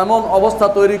তার এমন অবস্থা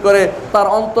তৈরি করে, তার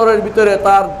অন্তরের ভিতরে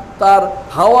তার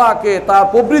হাওয়াকে, তার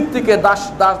প্রবৃত্তিকে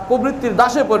প্রবৃত্তির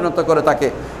দাসে পরিণত করে থাকে।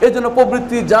 এই জন্য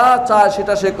প্রবৃত্তি যা চায়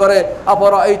সেটা সে করে।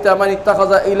 আপারা এইটা মানে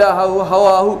ইত্তাখাযা ইলাহাহু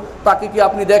হাওয়াহু, তাকে কি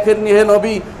আপনি দেখেননি হে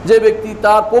নবী, যে ব্যক্তি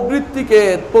তার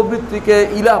প্রবৃত্তিকে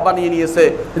ইলাহ বানিয়ে নিয়েছে।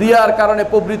 রিয়ার কারণে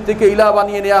প্রবৃত্তিকে ইলাহ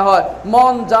বানিয়ে নেওয়া হয়।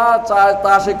 মন যা চায়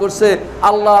তা সে করছে,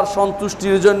 আল্লাহর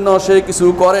সন্তুষ্টির জন্য সে কিছু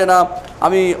করে না।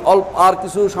 আমি আর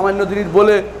কিছু সামান্য জিনিস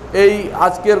বলে এই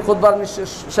আজকের খুতবা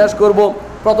শেষ করব।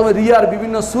 প্রথমে রিয়ার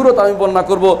বিভিন্ন সূরত আমি বর্ণনা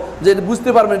করব, যে বুঝতে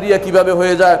পারবেন রিয়া কিভাবে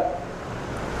হয়ে যায়।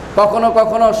 কখনো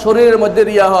কখনো শরীরের মধ্যে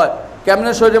রিয়া হয়।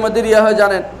 কেমনে শরীরের মধ্যে রিয়া হয়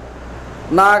জানেন?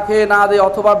 না খেয়ে না দিয়ে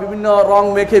অথবা বিভিন্ন রং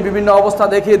মেখে বিভিন্ন অবস্থা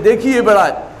দেখিয়ে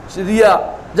বেড়ায় রিয়া।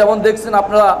 যেমন দেখছেন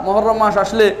আপনারা মুহররম মাস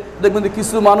আসলে দেখবেন যে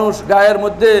কিছু মানুষ গায়ের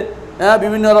মধ্যে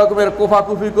বিভিন্ন রকমের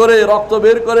কোফাকুফি করে রক্ত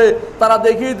বের করে তারা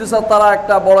দেখিয়ে দিচ্ছে তারা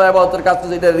একটা বড় ইবাদতের কাজ,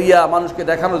 যেটা রিয়া, মানুষকে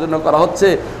দেখানোর জন্য করা হচ্ছে।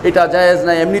 এটা জায়েজ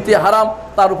নাই, এমনিতে হারাম,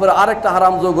 তার উপরে আরেকটা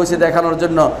হারাম যোগ হয়েছে দেখানোর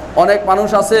জন্য। অনেক মানুষ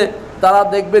আছে তারা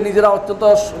দেখবে নিজেরা অত্যন্ত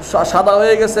সাদা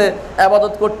হয়ে গেছে,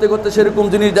 ইবাদত করতে করতে সেরকম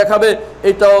জিনিস দেখাবে,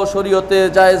 এটাও শরীয়তে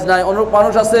জায়েজ নাই। অনেক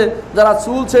মানুষ আছে যারা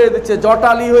চুল ছেড়ে দিচ্ছে,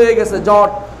 জটালি হয়ে গেছে,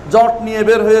 জট নিয়ে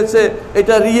বের হয়েছে,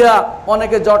 এটা রিয়া।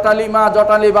 অনেকে জটালি মা,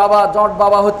 জটালি বাবা, জট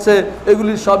বাবা হচ্ছে,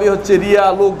 এগুলি সবই হচ্ছে রিয়া,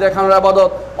 লোক দেখানোর ইবাদত।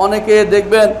 অনেকে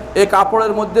দেখবেন এই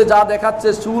কাপড়ের মধ্যে যা দেখাচ্ছে,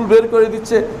 চুল বের করে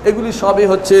দিচ্ছে, এগুলি সবই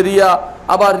হচ্ছে রিয়া।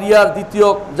 আবার রিয়ার দ্বিতীয়,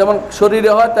 যেমন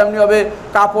শরীরে হয় তেমনিভাবে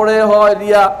কাপড়ে হয়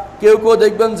রিয়া। কেউ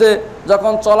দেখবেন যে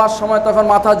যখন চলার সময় তখন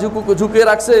মাথা ঝুঁকিয়ে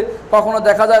রাখছে, কখনো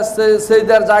দেখা যায়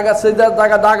সেজদার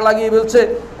জায়গা দাগ লাগিয়ে ফেলছে।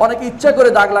 অনেকে ইচ্ছা করে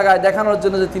দাগ লাগায় দেখানোর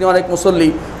জন্য যে তিনি অনেক মুসল্লি।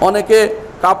 অনেকে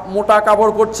মোটা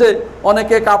কাপড় পরছে,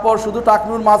 অনেকে কাপড় শুধু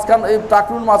টাকনুর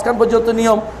মাঝখান পর্যন্ত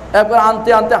নিয়ম, একবার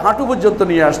আনতে হাঁটু পর্যন্ত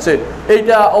নিয়ে আসছে।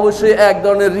 এইটা অবশ্যই এক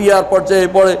ধরনের রিয়ার পর্যায়ে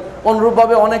পড়ে।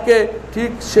 অনুরূপভাবে অনেকে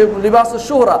ঠিক সে লিবাসের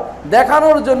শোহরা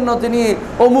দেখানোর জন্য তিনি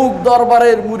অমুক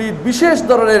দরবারের মুরিদ, বিশেষ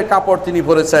ধরনের কাপড় তিনি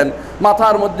পরেছেন,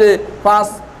 মাথার মধ্যে 5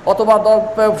 অথবা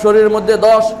 10, শরীরের মধ্যে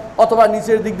 10, অথবা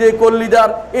নিচের দিক দিয়ে কল্লিদার,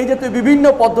 এই জাতীয় বিভিন্ন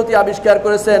পদ্ধতি আবিষ্কার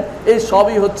করেছেন। এই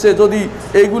সবই হচ্ছে, যদি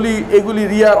এগুলি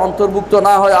রিয়ার অন্তর্ভুক্ত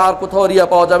না হয় আর কোথাও রিয়া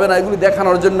পাওয়া যাবে না, এগুলি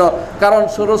দেখানোর জন্য। কারণ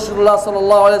রাসূলুল্লাহ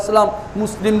সাল্লাল্লাহু আলাইহি ওয়াসাল্লাম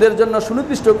মুসলিমদের জন্য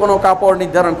সুনির্দিষ্ট কোনো কাপড়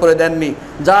নির্ধারণ করে দেননি,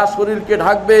 যা শরীরকে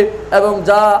ঢাকবে এবং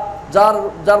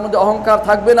যার মধ্যে অহংকার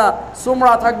থাকবে না,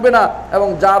 সুমরা থাকবে না, এবং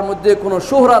যার মধ্যে কোনো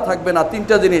শোহরা থাকবে না।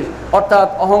 3টা জিনিস, অর্থাৎ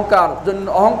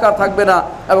অহংকার থাকবে না,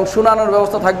 এবং শোনানোর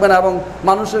ব্যবস্থা থাকবে না, এবং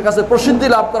মানুষের কাছে প্রসিদ্ধি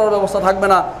লাভ করার ব্যবস্থা থাকবে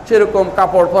না, সেরকম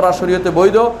কাপড় পরা শরীয়তে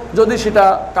বৈধ, যদি সেটা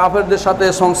কাফেরদের সাথে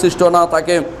সংশ্লিষ্ট না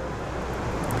থাকে।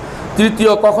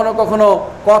 তৃতীয়, কখনো কখনো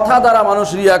কথা দ্বারা মানুষ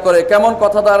রিয়া করে। কেমন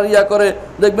কথা দ্বারা রিয়া করে?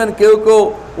 দেখবেন কেউ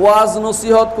ওয়াজ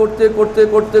নসিহত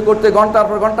করতে ঘন্টার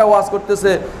পর ঘন্টা ওয়াজ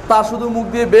করতেছে, তার শুধু মুখ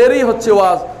দিয়ে বেরই হচ্ছে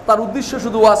ওয়াজ, তার উদ্দেশ্য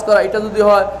শুধু ওয়াজ করা। এটা যদি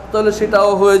হয় তাহলে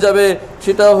সেটাও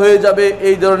হয়ে যাবে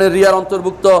এই ধরনের রিয়ার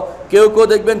অন্তর্ভুক্ত। কেউ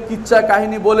দেখবেন কিচ্ছা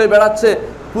কাহিনী বলে বেড়াচ্ছে,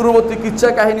 পূর্ববর্তী কিচ্ছা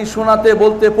কাহিনী শোনাতে,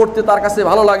 পড়তে তার কাছে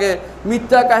ভালো লাগে,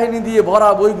 মিথ্যা কাহিনী দিয়ে ভরা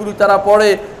বইগুলি তারা পড়ে,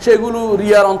 সেগুলো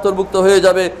রিয়ার অন্তর্ভুক্ত হয়ে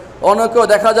যাবে। অনেকেও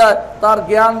দেখা যায় তার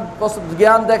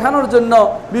জ্ঞান দেখানোর জন্য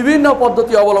বিভিন্ন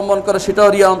পদ্ধতি অবলম্বন করে, সেটাও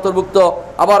রিয়া অন্তর্ভুক্ত।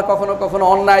 আবার কখনো কখনো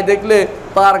অন্যায় দেখলে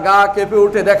তার গা কেঁপে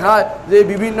উঠে দেখায়, যে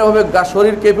বিভিন্নভাবে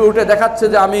শরীর কেঁপে উঠে দেখাচ্ছে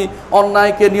যে আমি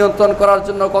অন্যায়কে নিয়ন্ত্রণ করার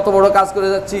জন্য কত বড় কাজ করে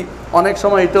যাচ্ছি। অনেক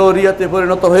সময় এটাও রিয়াতে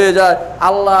পরিণত হয়ে যায়।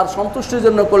 আল্লাহর সন্তুষ্টির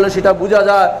জন্য করলে সেটা বোঝা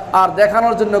যায়, আর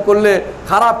দেখানোর জন্য করলে,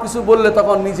 খারাপ কিছু বললে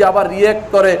তখন নিজে আবার রিয়েক্ট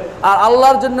করে, আর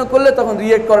আল্লাহর জন্য করলে তখন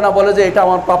রিয়েক্ট করে না, বলে যে এটা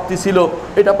আমার প্রাপ্তি ছিল,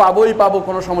 এটা পাবো,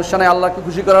 কোনো সমস্যা নেই, আল্লাহকে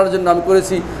খুশি করার জন্য আমি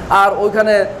করেছি। আর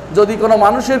ওইখানে যদি কোনো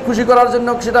মানুষের খুশি করার জন্য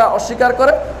সেটা অস্বীকার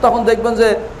করে, তখন দেখবেন যে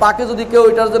তাকে যদি কেউ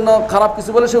এটার জন্য খারাপ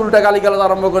কিছু বলে, সে উল্টা গালিগালাজ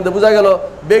আরম্ভ করে দেয়, বোঝা গেল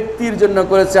ব্যক্তির জন্য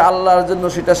করেছে, আল্লাহর জন্য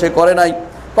সেটা সে করে নাই।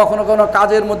 কখনো কখনো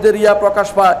কাজের মধ্যে রিয়া প্রকাশ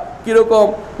পায়। কীরকম?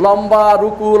 লম্বা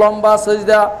রুকু, লম্বা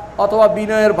সেজদা, অথবা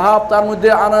বিনয়ের ভাব তার মধ্যে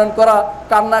আনয়ন করা,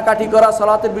 কান্নাকাটি করা,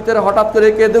 সালাতের ভিতরে হঠাৎ করে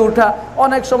কেঁদে ওঠা,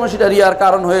 অনেক সময় সেটা রিয়ার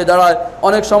কারণ হয়ে দাঁড়ায়।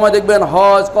 অনেক সময় দেখবেন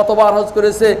কতবার হজ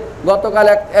করেছে। গতকাল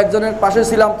একজনের পাশে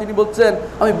ছিলাম, তিনি বলছেন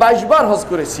আমি 22 বার হজ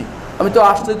করেছি। আমি তো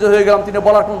আশ্চর্য হয়ে গেলাম, তিনি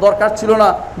বলার কোনো দরকার ছিল না,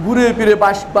 ঘুরে ফিরে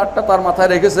 22 বারটা তার মাথায়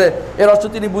রেখেছে। এর অর্থ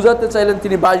তিনি বুঝাতে চাইলেন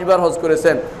তিনি 22 বার হজ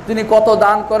করেছেন। তিনি কত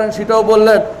দান করেন সেটাও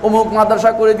বললেন, অমুক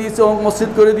মাদ্রাসা করে দিয়েছি, অমুক মসজিদ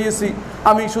করে দিয়েছি।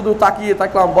 আমি শুধু তাকিয়ে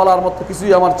থাকলাম, বলার মতো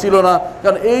কিছুই আমার ছিল না।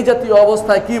 কারণ এই জাতীয়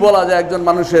অবস্থায় কি বলা যায় একজন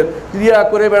মানুষের? ক্রিয়া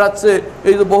করে বেড়াচ্ছে।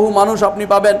 এই যে বহু মানুষ আপনি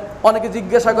পাবেন, অনেকে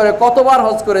জিজ্ঞাসা করে কতবার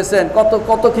হজ করেছেন,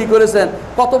 কত কি করেছেন,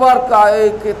 কতবার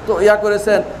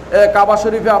করেছেন, কাবা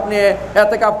শরীফে আপনি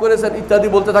এতেকাফ করেছেন ইত্যাদি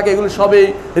বলতে থাকে। এগুলো সবই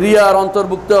রিয়ার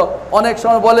অন্তর্ভুক্ত। অনেক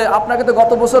সময় বলে আপনাকে তো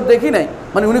গত বছর দেখি নাই,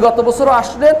 মানে উনি গত বছরও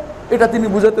আসলেন, এটা তিনি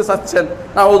বুঝাতে চাচ্ছেন।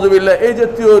 নাউযুবিল্লাহ। এই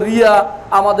জাতীয় রিয়া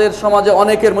আমাদের সমাজে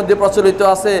অনেকের মধ্যে প্রচলিত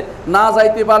আছে। না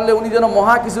যাইতে পারলে উনি যেন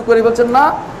মহা কিছু করে বলছেন, না,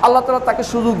 আল্লাহ তাআলা তাকে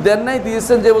সুযোগ দেন নাই,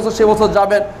 দিয়েছেন যে বছর সে বছর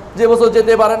যাবেন, যে বছর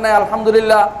যেতে পারেন নাই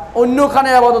আলহামদুলিল্লাহ অন্যখানে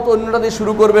আবাদত অন্যটা দিয়ে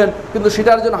শুরু করবেন, কিন্তু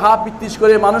সেটার জন্য হাত পিত্তিশ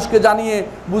করে মানুষকে জানিয়ে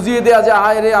বুঝিয়ে দেওয়া যে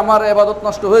হায় রে আমার আবাদত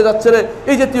নষ্ট হয়ে যাচ্ছে রে,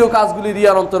 এই জাতীয় কাজগুলি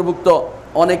রিয়ার অন্তর্ভুক্ত।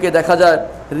 অনেকে দেখা যায়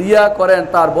রিয়া করেন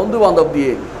তার বন্ধু বান্ধব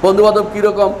দিয়ে। বন্ধু বান্ধব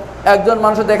কীরকম? একজন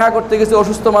মানুষের দেখা করতে গেছে,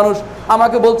 অসুস্থ মানুষ,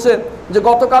 আমাকে বলছে যে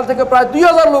গতকাল থেকে প্রায়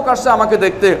 2000 লোক আসছে আমাকে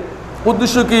দেখতে।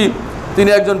 উদ্দেশ্য কি? তিনি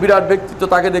একজন বিরাট ব্যক্তিত্ব,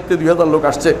 তাকে দেখতে 2000 লোক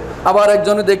আসছে। আবার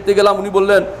একজনে দেখতে গেলাম, উনি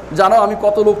বললেন জানো আমি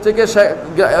কত লোক থেকে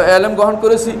এলেম গ্রহণ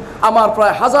করেছি, আমার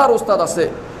প্রায় 1000 ওস্তাদ আছে।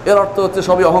 এর অর্থ হচ্ছে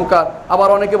সবই অহংকার। আবার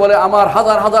অনেকে বলে আমার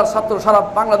হাজার হাজার ছাত্র সারা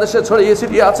বাংলাদেশে ছড়িয়ে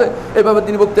ছিটিয়ে আছে, এভাবে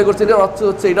তিনি বক্তব্য করছেন। এর অর্থ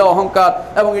হচ্ছে এটা অহংকার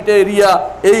এবং এটাই রিয়া।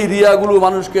 এই রিয়াগুলো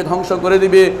মানুষকে ধ্বংস করে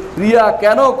দিবে। রিয়া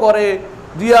কেন করে?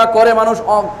 রিয়া করে মানুষ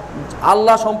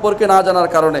আল্লাহ সম্পর্কে না জানার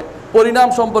কারণে, পরিণাম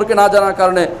সম্পর্কে না জানার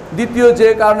কারণে। দ্বিতীয় যে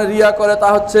কারণে রিয়া করে তা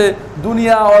হচ্ছে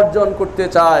দুনিয়া অর্জন করতে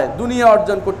চায়, দুনিয়া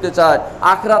অর্জন করতে চায়,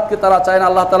 আখিরাতকে তারা চায় না।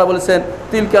 আল্লাহ তাআলা বলেছেন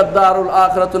তিলকা দারুল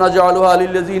আখিরাতু নাজআলুহা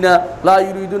লিল্লাযিনা লা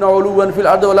ইউরিদুনা উলুওয়ান ফিল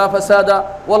আরদি ওয়ালা ফাসাদা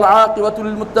ওয়াল আকিবাতু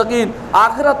লিল মুত্তাকিন।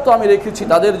 আখিরাত তো আমি রেখেছি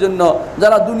তাদের জন্য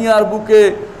যারা দুনিয়ার বুকে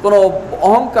কোনো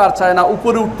অহংকার চায় না,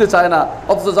 উপরে উঠতে চায় না।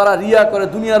 অথচ যারা রিয়া করে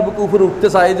দুনিয়ার বুকে উপরে উঠতে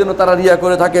চায়, এই জন্য তারা রিয়া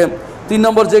করে থাকে। 3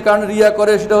 নম্বর যে কারণে রিয়া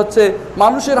করে সেটা হচ্ছে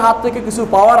মানুষের হাত থেকে কিছু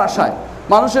পাওয়ার আশায়,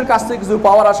 মানুষের কাছ থেকে কিছু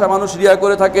পাওয়ার আশায় মানুষ রিয়া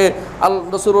করে থাকে।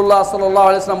 রাসূলুল্লাহ সাল্লাল্লাহু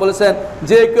আলাইহি ওয়াসাল্লাম বলেছেন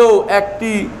যে কেউ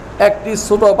একটি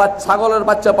ছোট ছাগলের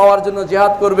বাচ্চা পাওয়ার জন্য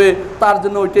জিহাদ করবে, তার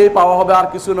জন্য ওইটাই পাওয়া হবে, আর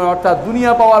কিছু নয়। অর্থাৎ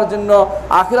দুনিয়া পাওয়ার জন্য,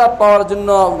 আখিরাত পাওয়ার জন্য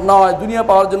নয়, দুনিয়া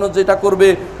পাওয়ার জন্য যেটা করবে,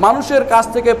 মানুষের কাছ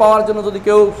থেকে পাওয়ার জন্য যদি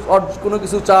কেউ কোনো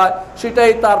কিছু চায়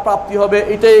সেটাই তার প্রাপ্তি হবে।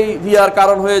 এটাই রিয়ার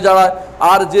কারণ হয়ে দাঁড়ায়।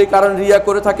 আর যে কারণ রিয়া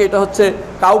করে থাকে এটা হচ্ছে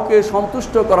কাউকে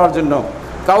সন্তুষ্ট করার জন্য,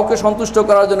 কাউকে সন্তুষ্ট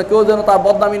করার জন্য, কেউ যেন তার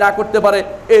বদনামি না করতে পারে,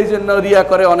 এই জন্য রিয়া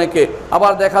করে অনেকে।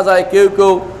 আবার দেখা যায় কেউ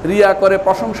কেউ রিয়া করে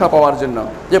প্রশংসা পাওয়ার জন্য,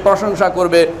 যে প্রশংসা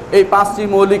করবে। এই 5টি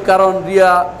মৌলিক কারণ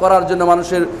রিয়া করার জন্য,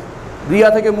 মানুষের রিয়া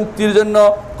থেকে মুক্তির জন্য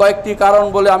কয়েকটি কারণ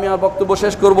বলে আমি আমার বক্তব্য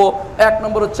শেষ করব। 1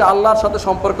 নম্বর হচ্ছে আল্লাহর সাথে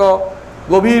সম্পর্ক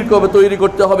গভীর করে তৈরি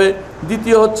করতে হবে।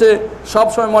 দ্বিতীয় হচ্ছে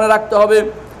সবসময় মনে রাখতে হবে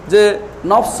যে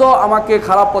নফস আমাকে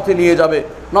খারাপ পথে নিয়ে যাবে,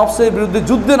 নফসের বিরুদ্ধে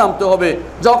যুদ্ধে নামতে হবে।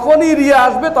 যখনই রিয়া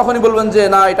আসবে তখনই বলবেন যে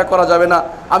না এটা করা যাবে না,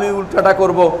 আমি উল্টাটা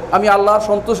করব, আমি আল্লাহর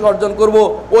সন্তোষ অর্জন করব।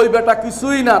 ওই বেটা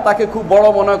কিছুই না, তাকে খুব বড়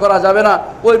মনে করা যাবে না।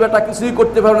 ওই বেটা কিছুই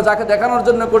করতে পারবে না, যাকে দেখানোর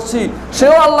জন্য করছি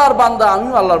সেও আল্লাহর বান্দা,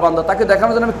 আমিও আল্লাহর বান্দা, তাকে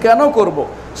দেখানোর জন্য আমি কেন করব?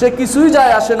 সে কিছুই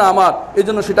যায় আসে না আমার, এই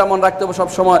জন্য সেটা মনে রাখতে হবে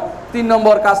সবসময়। 3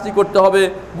 নম্বর কাজটি করতে হবে,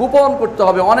 গোপন করতে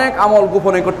হবে। অনেক আমল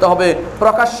গোপনে করতে হবে,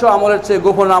 প্রকাশ্য আমলের চেয়ে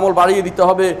গোপন আমল বাড়িয়ে দিতে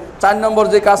হবে। 4 নম্বর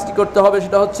যে কাজটি করতে হবে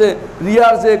সেটা হচ্ছে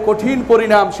রিয়ার যে কঠিন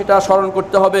পরিণাম সেটা স্মরণ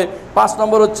করতে হবে। 5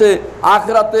 নম্বর হচ্ছে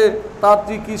আখিরাতে তার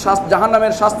কি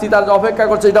জাহান্নামের শাস্তি তার অপেক্ষা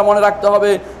করছে এটা মনে রাখতে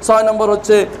হবে। 6 নম্বর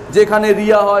হচ্ছে যেখানে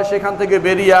রিয়া হয় সেখান থেকে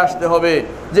বেরিয়ে আসতে হবে।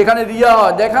 যেখানে রিয়া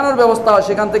হয়, দেখানোর ব্যবস্থা হয়,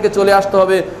 সেখান থেকে চলে আসতে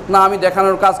হবে। না আমি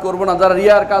দেখানোর কাজ করব না। যারা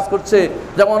রিয়ার কাজ করছে,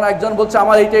 যেমন একজন বলছে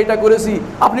আমার এইটা করেছি,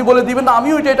 আপনি বলে দিবেন না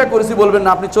আমিও এটা করেছি, বলবেন না,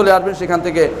 আপনি চলে আসবেন সেখান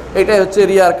থেকে। এটাই হচ্ছে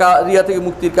রিয়ার কাজ, রিয়া থেকে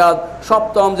মুক্তির কাজ।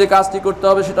 7ম যে কাজটি করতে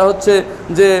হবে সেটা হচ্ছে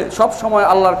যে সব সময়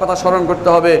আল্লাহর কথা স্মরণ করতে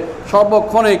হবে,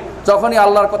 সর্বক্ষণিক। যখনই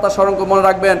আল্লাহর কথা স্মরণ করে মনে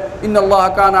রাখবেন ইন্নাল্লাহা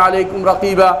কানা আলাইকুম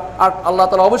রাকিবা, আর আল্লাহ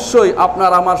তাআলা অবশ্যই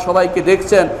আপনার আমার সবাইকে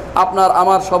দেখছেন। আপনার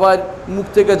আমার সবার মুখ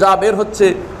থেকে যা বের হচ্ছে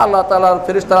আল্লাহ তাআলার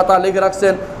ফেরেশতারা তা লিখে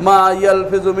রাখছেন। মা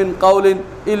ইয়ালফিজু মিন কাউলিন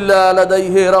ইল্লা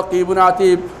লাদাইহি রাকিবুন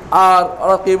আতীদ। আর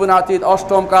রাকিবুন আতীদ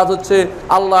 8ম কাজ হচ্ছে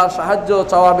আল্লাহর সাহায্য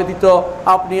চাওয়া ব্যতীত,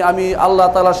 আপনি আমি আল্লাহ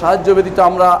তাআলার সাহায্য ব্যতীত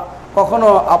আমরা কখনো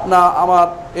আমার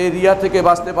এই রিয়া থেকে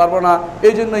বাঁচতে পারবো না।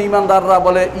 এই জন্য ইমানদাররা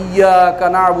বলে ইয়াকা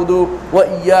না'বুদু ওয়া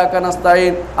ইয়াকা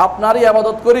নাস্তাইন, আপনারই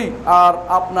ইবাদত করি আর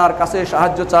আপনার কাছে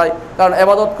সাহায্য চাই। কারণ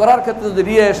ইবাদত করার ক্ষেত্রে যদি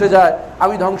রিয়া এসে যায়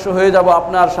আমি ধ্বংস হয়ে যাব।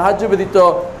 আপনার সাহায্য ব্যতীত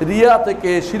রিয়া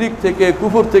থেকে, শিরিক থেকে,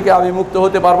 কুফর থেকে আমি মুক্ত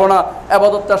হতে পারবো না,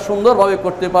 ইবাদতটা সুন্দরভাবে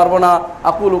করতে পারবো না।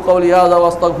 আকুলু কাওলি হাযা ওয়া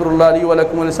আস্তাগফিরুল্লাহ লি ওয়া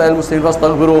লাকুম ওয়া লিসাইরিল মুসলিমিন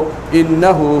ফাস্তাগফিরু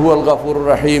ইন্নাহু হুয়াল গাফুরুর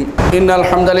রাহিম। ইন্নাল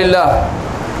হামদালিল্লাহ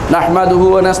নাহমাদুহু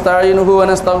ওয়া নাস্তাঈনুহু ওয়া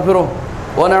নাস্তাগফিরুহু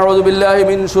ওয়া নাউযু বিল্লাহি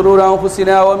মিন শুরুরি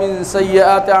আনফুসিনা ওয়া মিন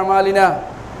সাইয়্যাতি আমালিনা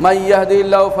মান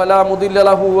ইয়াহদিহিল্লাহু ফালা মুদিল্লা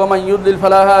লাহু ওয়া মান ইউদ্লিল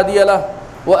ফালা হাদিয়া লাহু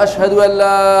ওয়া আশহাদু আল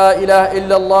লা ইলাহা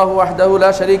ইল্লাল্লাহু ওয়াহদাহু লা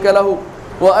শারীকা লাহু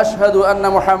ওয়া আশহাদু আন্না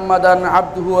মুহাম্মাদান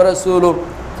আবদুহু ওয়া রাসূলুহু।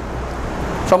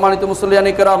 সম্মানিত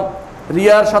মুসল্লিয়ানে কেরাম,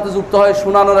 রিয়ার সাথে যুক্ত হয়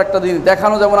শোনানোর একটা জিনিস।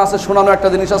 দেখানো যেমন আছে, শোনানো একটা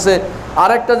জিনিস আছে।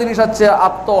 আরেকটা জিনিস হচ্ছে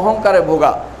আত্ম অহংকারে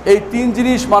ভোগা। এই তিন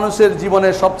জিনিস মানুষের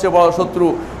জীবনের সবচেয়ে বড় শত্রু।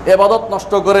 ইবাদত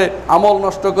নষ্ট করে, আমল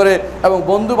নষ্ট করে এবং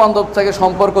বন্ধু বান্ধব থেকে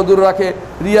সম্পর্ক দূরে রাখে।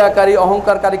 রিয়াকারী,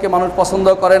 অহংকারকারীকে মানুষ পছন্দ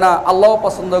করে না, আল্লাহও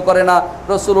পছন্দ করে না।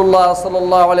 রাসূলুল্লাহ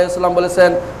সাল্লাল্লাহু আলাইহি ওয়াসাল্লাম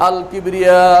বলেছেন, আল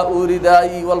কিবরিয়াউ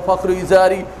রিদাই ওয়াল ফখরু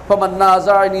ইজারি ফামান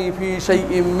নাযানি ফি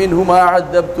শাইইন মিনহুমা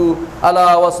আযাবতু আলা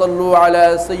ওয়া সাল্লু আলা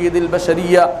সাইয়্যিদিল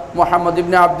বাশারিয়া মুহাম্মদ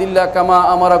ইবনে আবদুল্লাহ কামা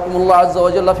আমারাকুমুল্লাহ আযজা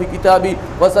ওয়া জাল্লা ফি কিতাবি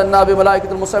ওয়া সান্না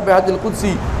বিমালাইকাতিল মুসাব্বিহাতিল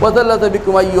কুদসি ওয়া যাল্লাতা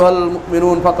বিকুম আইয়ুহাল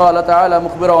মুমিনুন ফাকালা তাআলা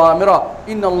মুখবিরা ওয়া আমিরা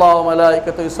ইন্নাল্লাহা ওয়া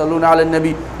মালাইকাতাহু ইউসাল্লুনা আলান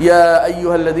নবী ইয়া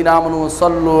আইয়ুহাল্লাযীনা আমানু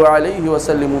সাল্লু আলাইহি ওয়া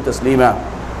সাল্লিমু তাসলিমা।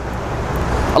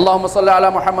 اللهم صل على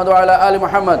محمد وعلى آل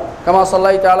محمد كما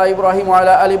صليت على إبراهيم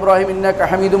وعلى آل إبراهيم إنك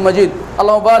حميد مجيد.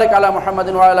 اللهم بارك على محمد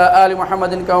وعلى آل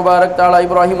محمد كما باركت على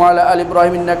إبراهيم وعلى آل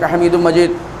إبراهيم إنك حميد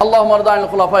مجيد. اللهم ارض عن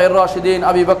الخلفاء الراشدين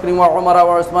أبي بكر وعمر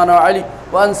وعثمان وعلي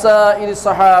وعن سائر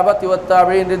الصحابة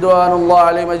والتابعين رضوان الله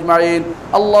عليهم أجمعين.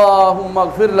 اللهم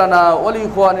اغفر لنا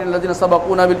ولإخواننا الذين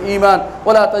سبقونا بالإيمان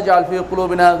ولا تجعل في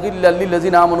قلوبنا غلا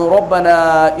للذين آمنوا ربنا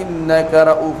إنك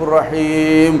رؤوف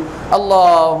رحيم.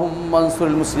 اللهم انصر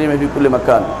المسلمين في كل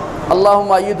مكان. اللهم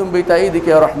أيدهم بتأييدك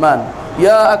يا رحمن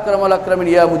يا أكرم الأكرمين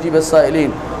يا مجيب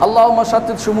السائلين. اللهم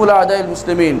شتت شمول أعداء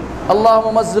المسلمين. اللهم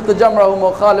مزق جمعهم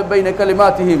وخالف بين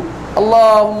كلماتهم.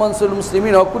 اللهم انصر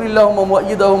المسلمين وكن اللهم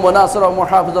مؤيدهم وناصرهم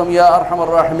وحافظهم يا أرحم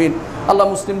الراحمين. আল্লাহ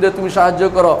মুসলিমদের তুমি সাহায্য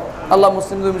করো, আল্লাহ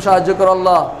মুসলিমদের তুমি সাহায্য করো,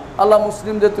 আল্লাহ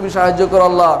মুসলিমদের তুমি সাহায্য করো।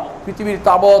 আল্লাহ পৃথিবীর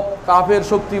তাবৎ কাফের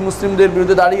শক্তি মুসলিমদের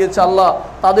বিরুদ্ধে দাঁড়িয়েছে, আল্লাহ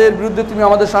তাদের বিরুদ্ধে তুমি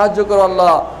আমাদের সাহায্য করো।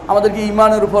 আল্লাহ আমাদেরকে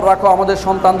ঈমানের উপর রাখো, আমাদের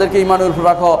সন্তানদেরকে ঈমানের উপর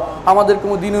রাখো, আমাদেরকে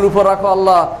দ্বীনের উপর রাখো।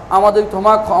 আল্লাহ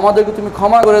আমাদেরকে তুমি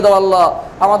ক্ষমা করে দাও, আল্লাহ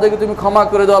আমাদেরকে তুমি ক্ষমা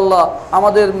করে দাও। আল্লাহ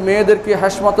আমাদের মেয়েদেরকে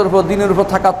হেশমতের উপর দ্বীনের উপর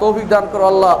থাকা তৌফিক দান করো।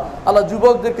 আল্লাহ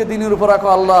যুবকদেরকে দ্বীনের উপর রাখো।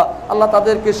 আল্লাহ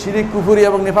তাদেরকে শিরিক কুফরি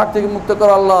এবং নিফাক থেকে মুক্ত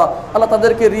করো। আল্লাহ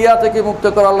তাদেরকে রিয়া থেকে মুক্ত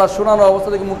করো। আল্লাহ শোনানো অবস্থা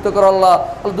থেকে মুক্ত করো। আল্লাহ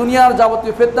দুনিয়ার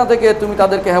যাবতীয় ফিতনা থেকে তুমি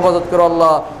তাদেরকে হেফাজত করো।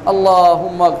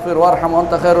 আল্লাহুম্মা গফির ওয়ারহাম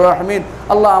আনতা খায়রুর রাহিমিন।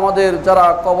 আল্লাহ আমাদের যারা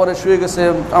কবরে শুয়ে গেছে,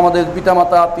 আমাদের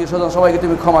পিতামাতা আত্মীয় স্বজন সবাইকে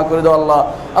তুমি ক্ষমা করে দাও।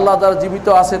 আল্লাহ যারা জীবিত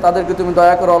আছে তাদেরকে তুমি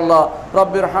দয়া করো। আল্লাহ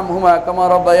রব্বির হামহুমা কামা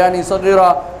রাব্বায়ানি সগীরা।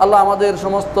 আল্লাহ আমাদের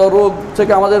সমস্ত রোগ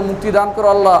থেকে আমাদের মুক্তি দান করো।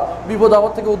 আল্লাহ বিপদ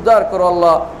আপদ থেকে উদ্ধার করো।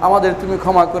 আল্লাহ আমাদের তুমি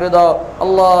ক্ষমা করে দাও।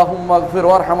 আল্লাহুম্মা গফির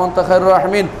ওয়ারহাম আনতা খায়রুর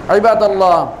রাহিমিন।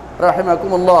 ইবাদাল্লাহ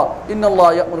رحمكم الله إن الله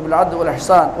يأمر بالعدل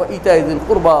والإحسان وإيتاء ذي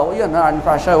القربى وينهى عن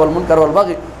الفحشاء والمنكر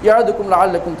والبغي يعظكم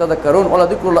لعلكم تذكرون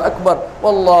ولذكر الله أكبر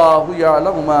والله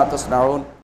يعلم ما تصنعون.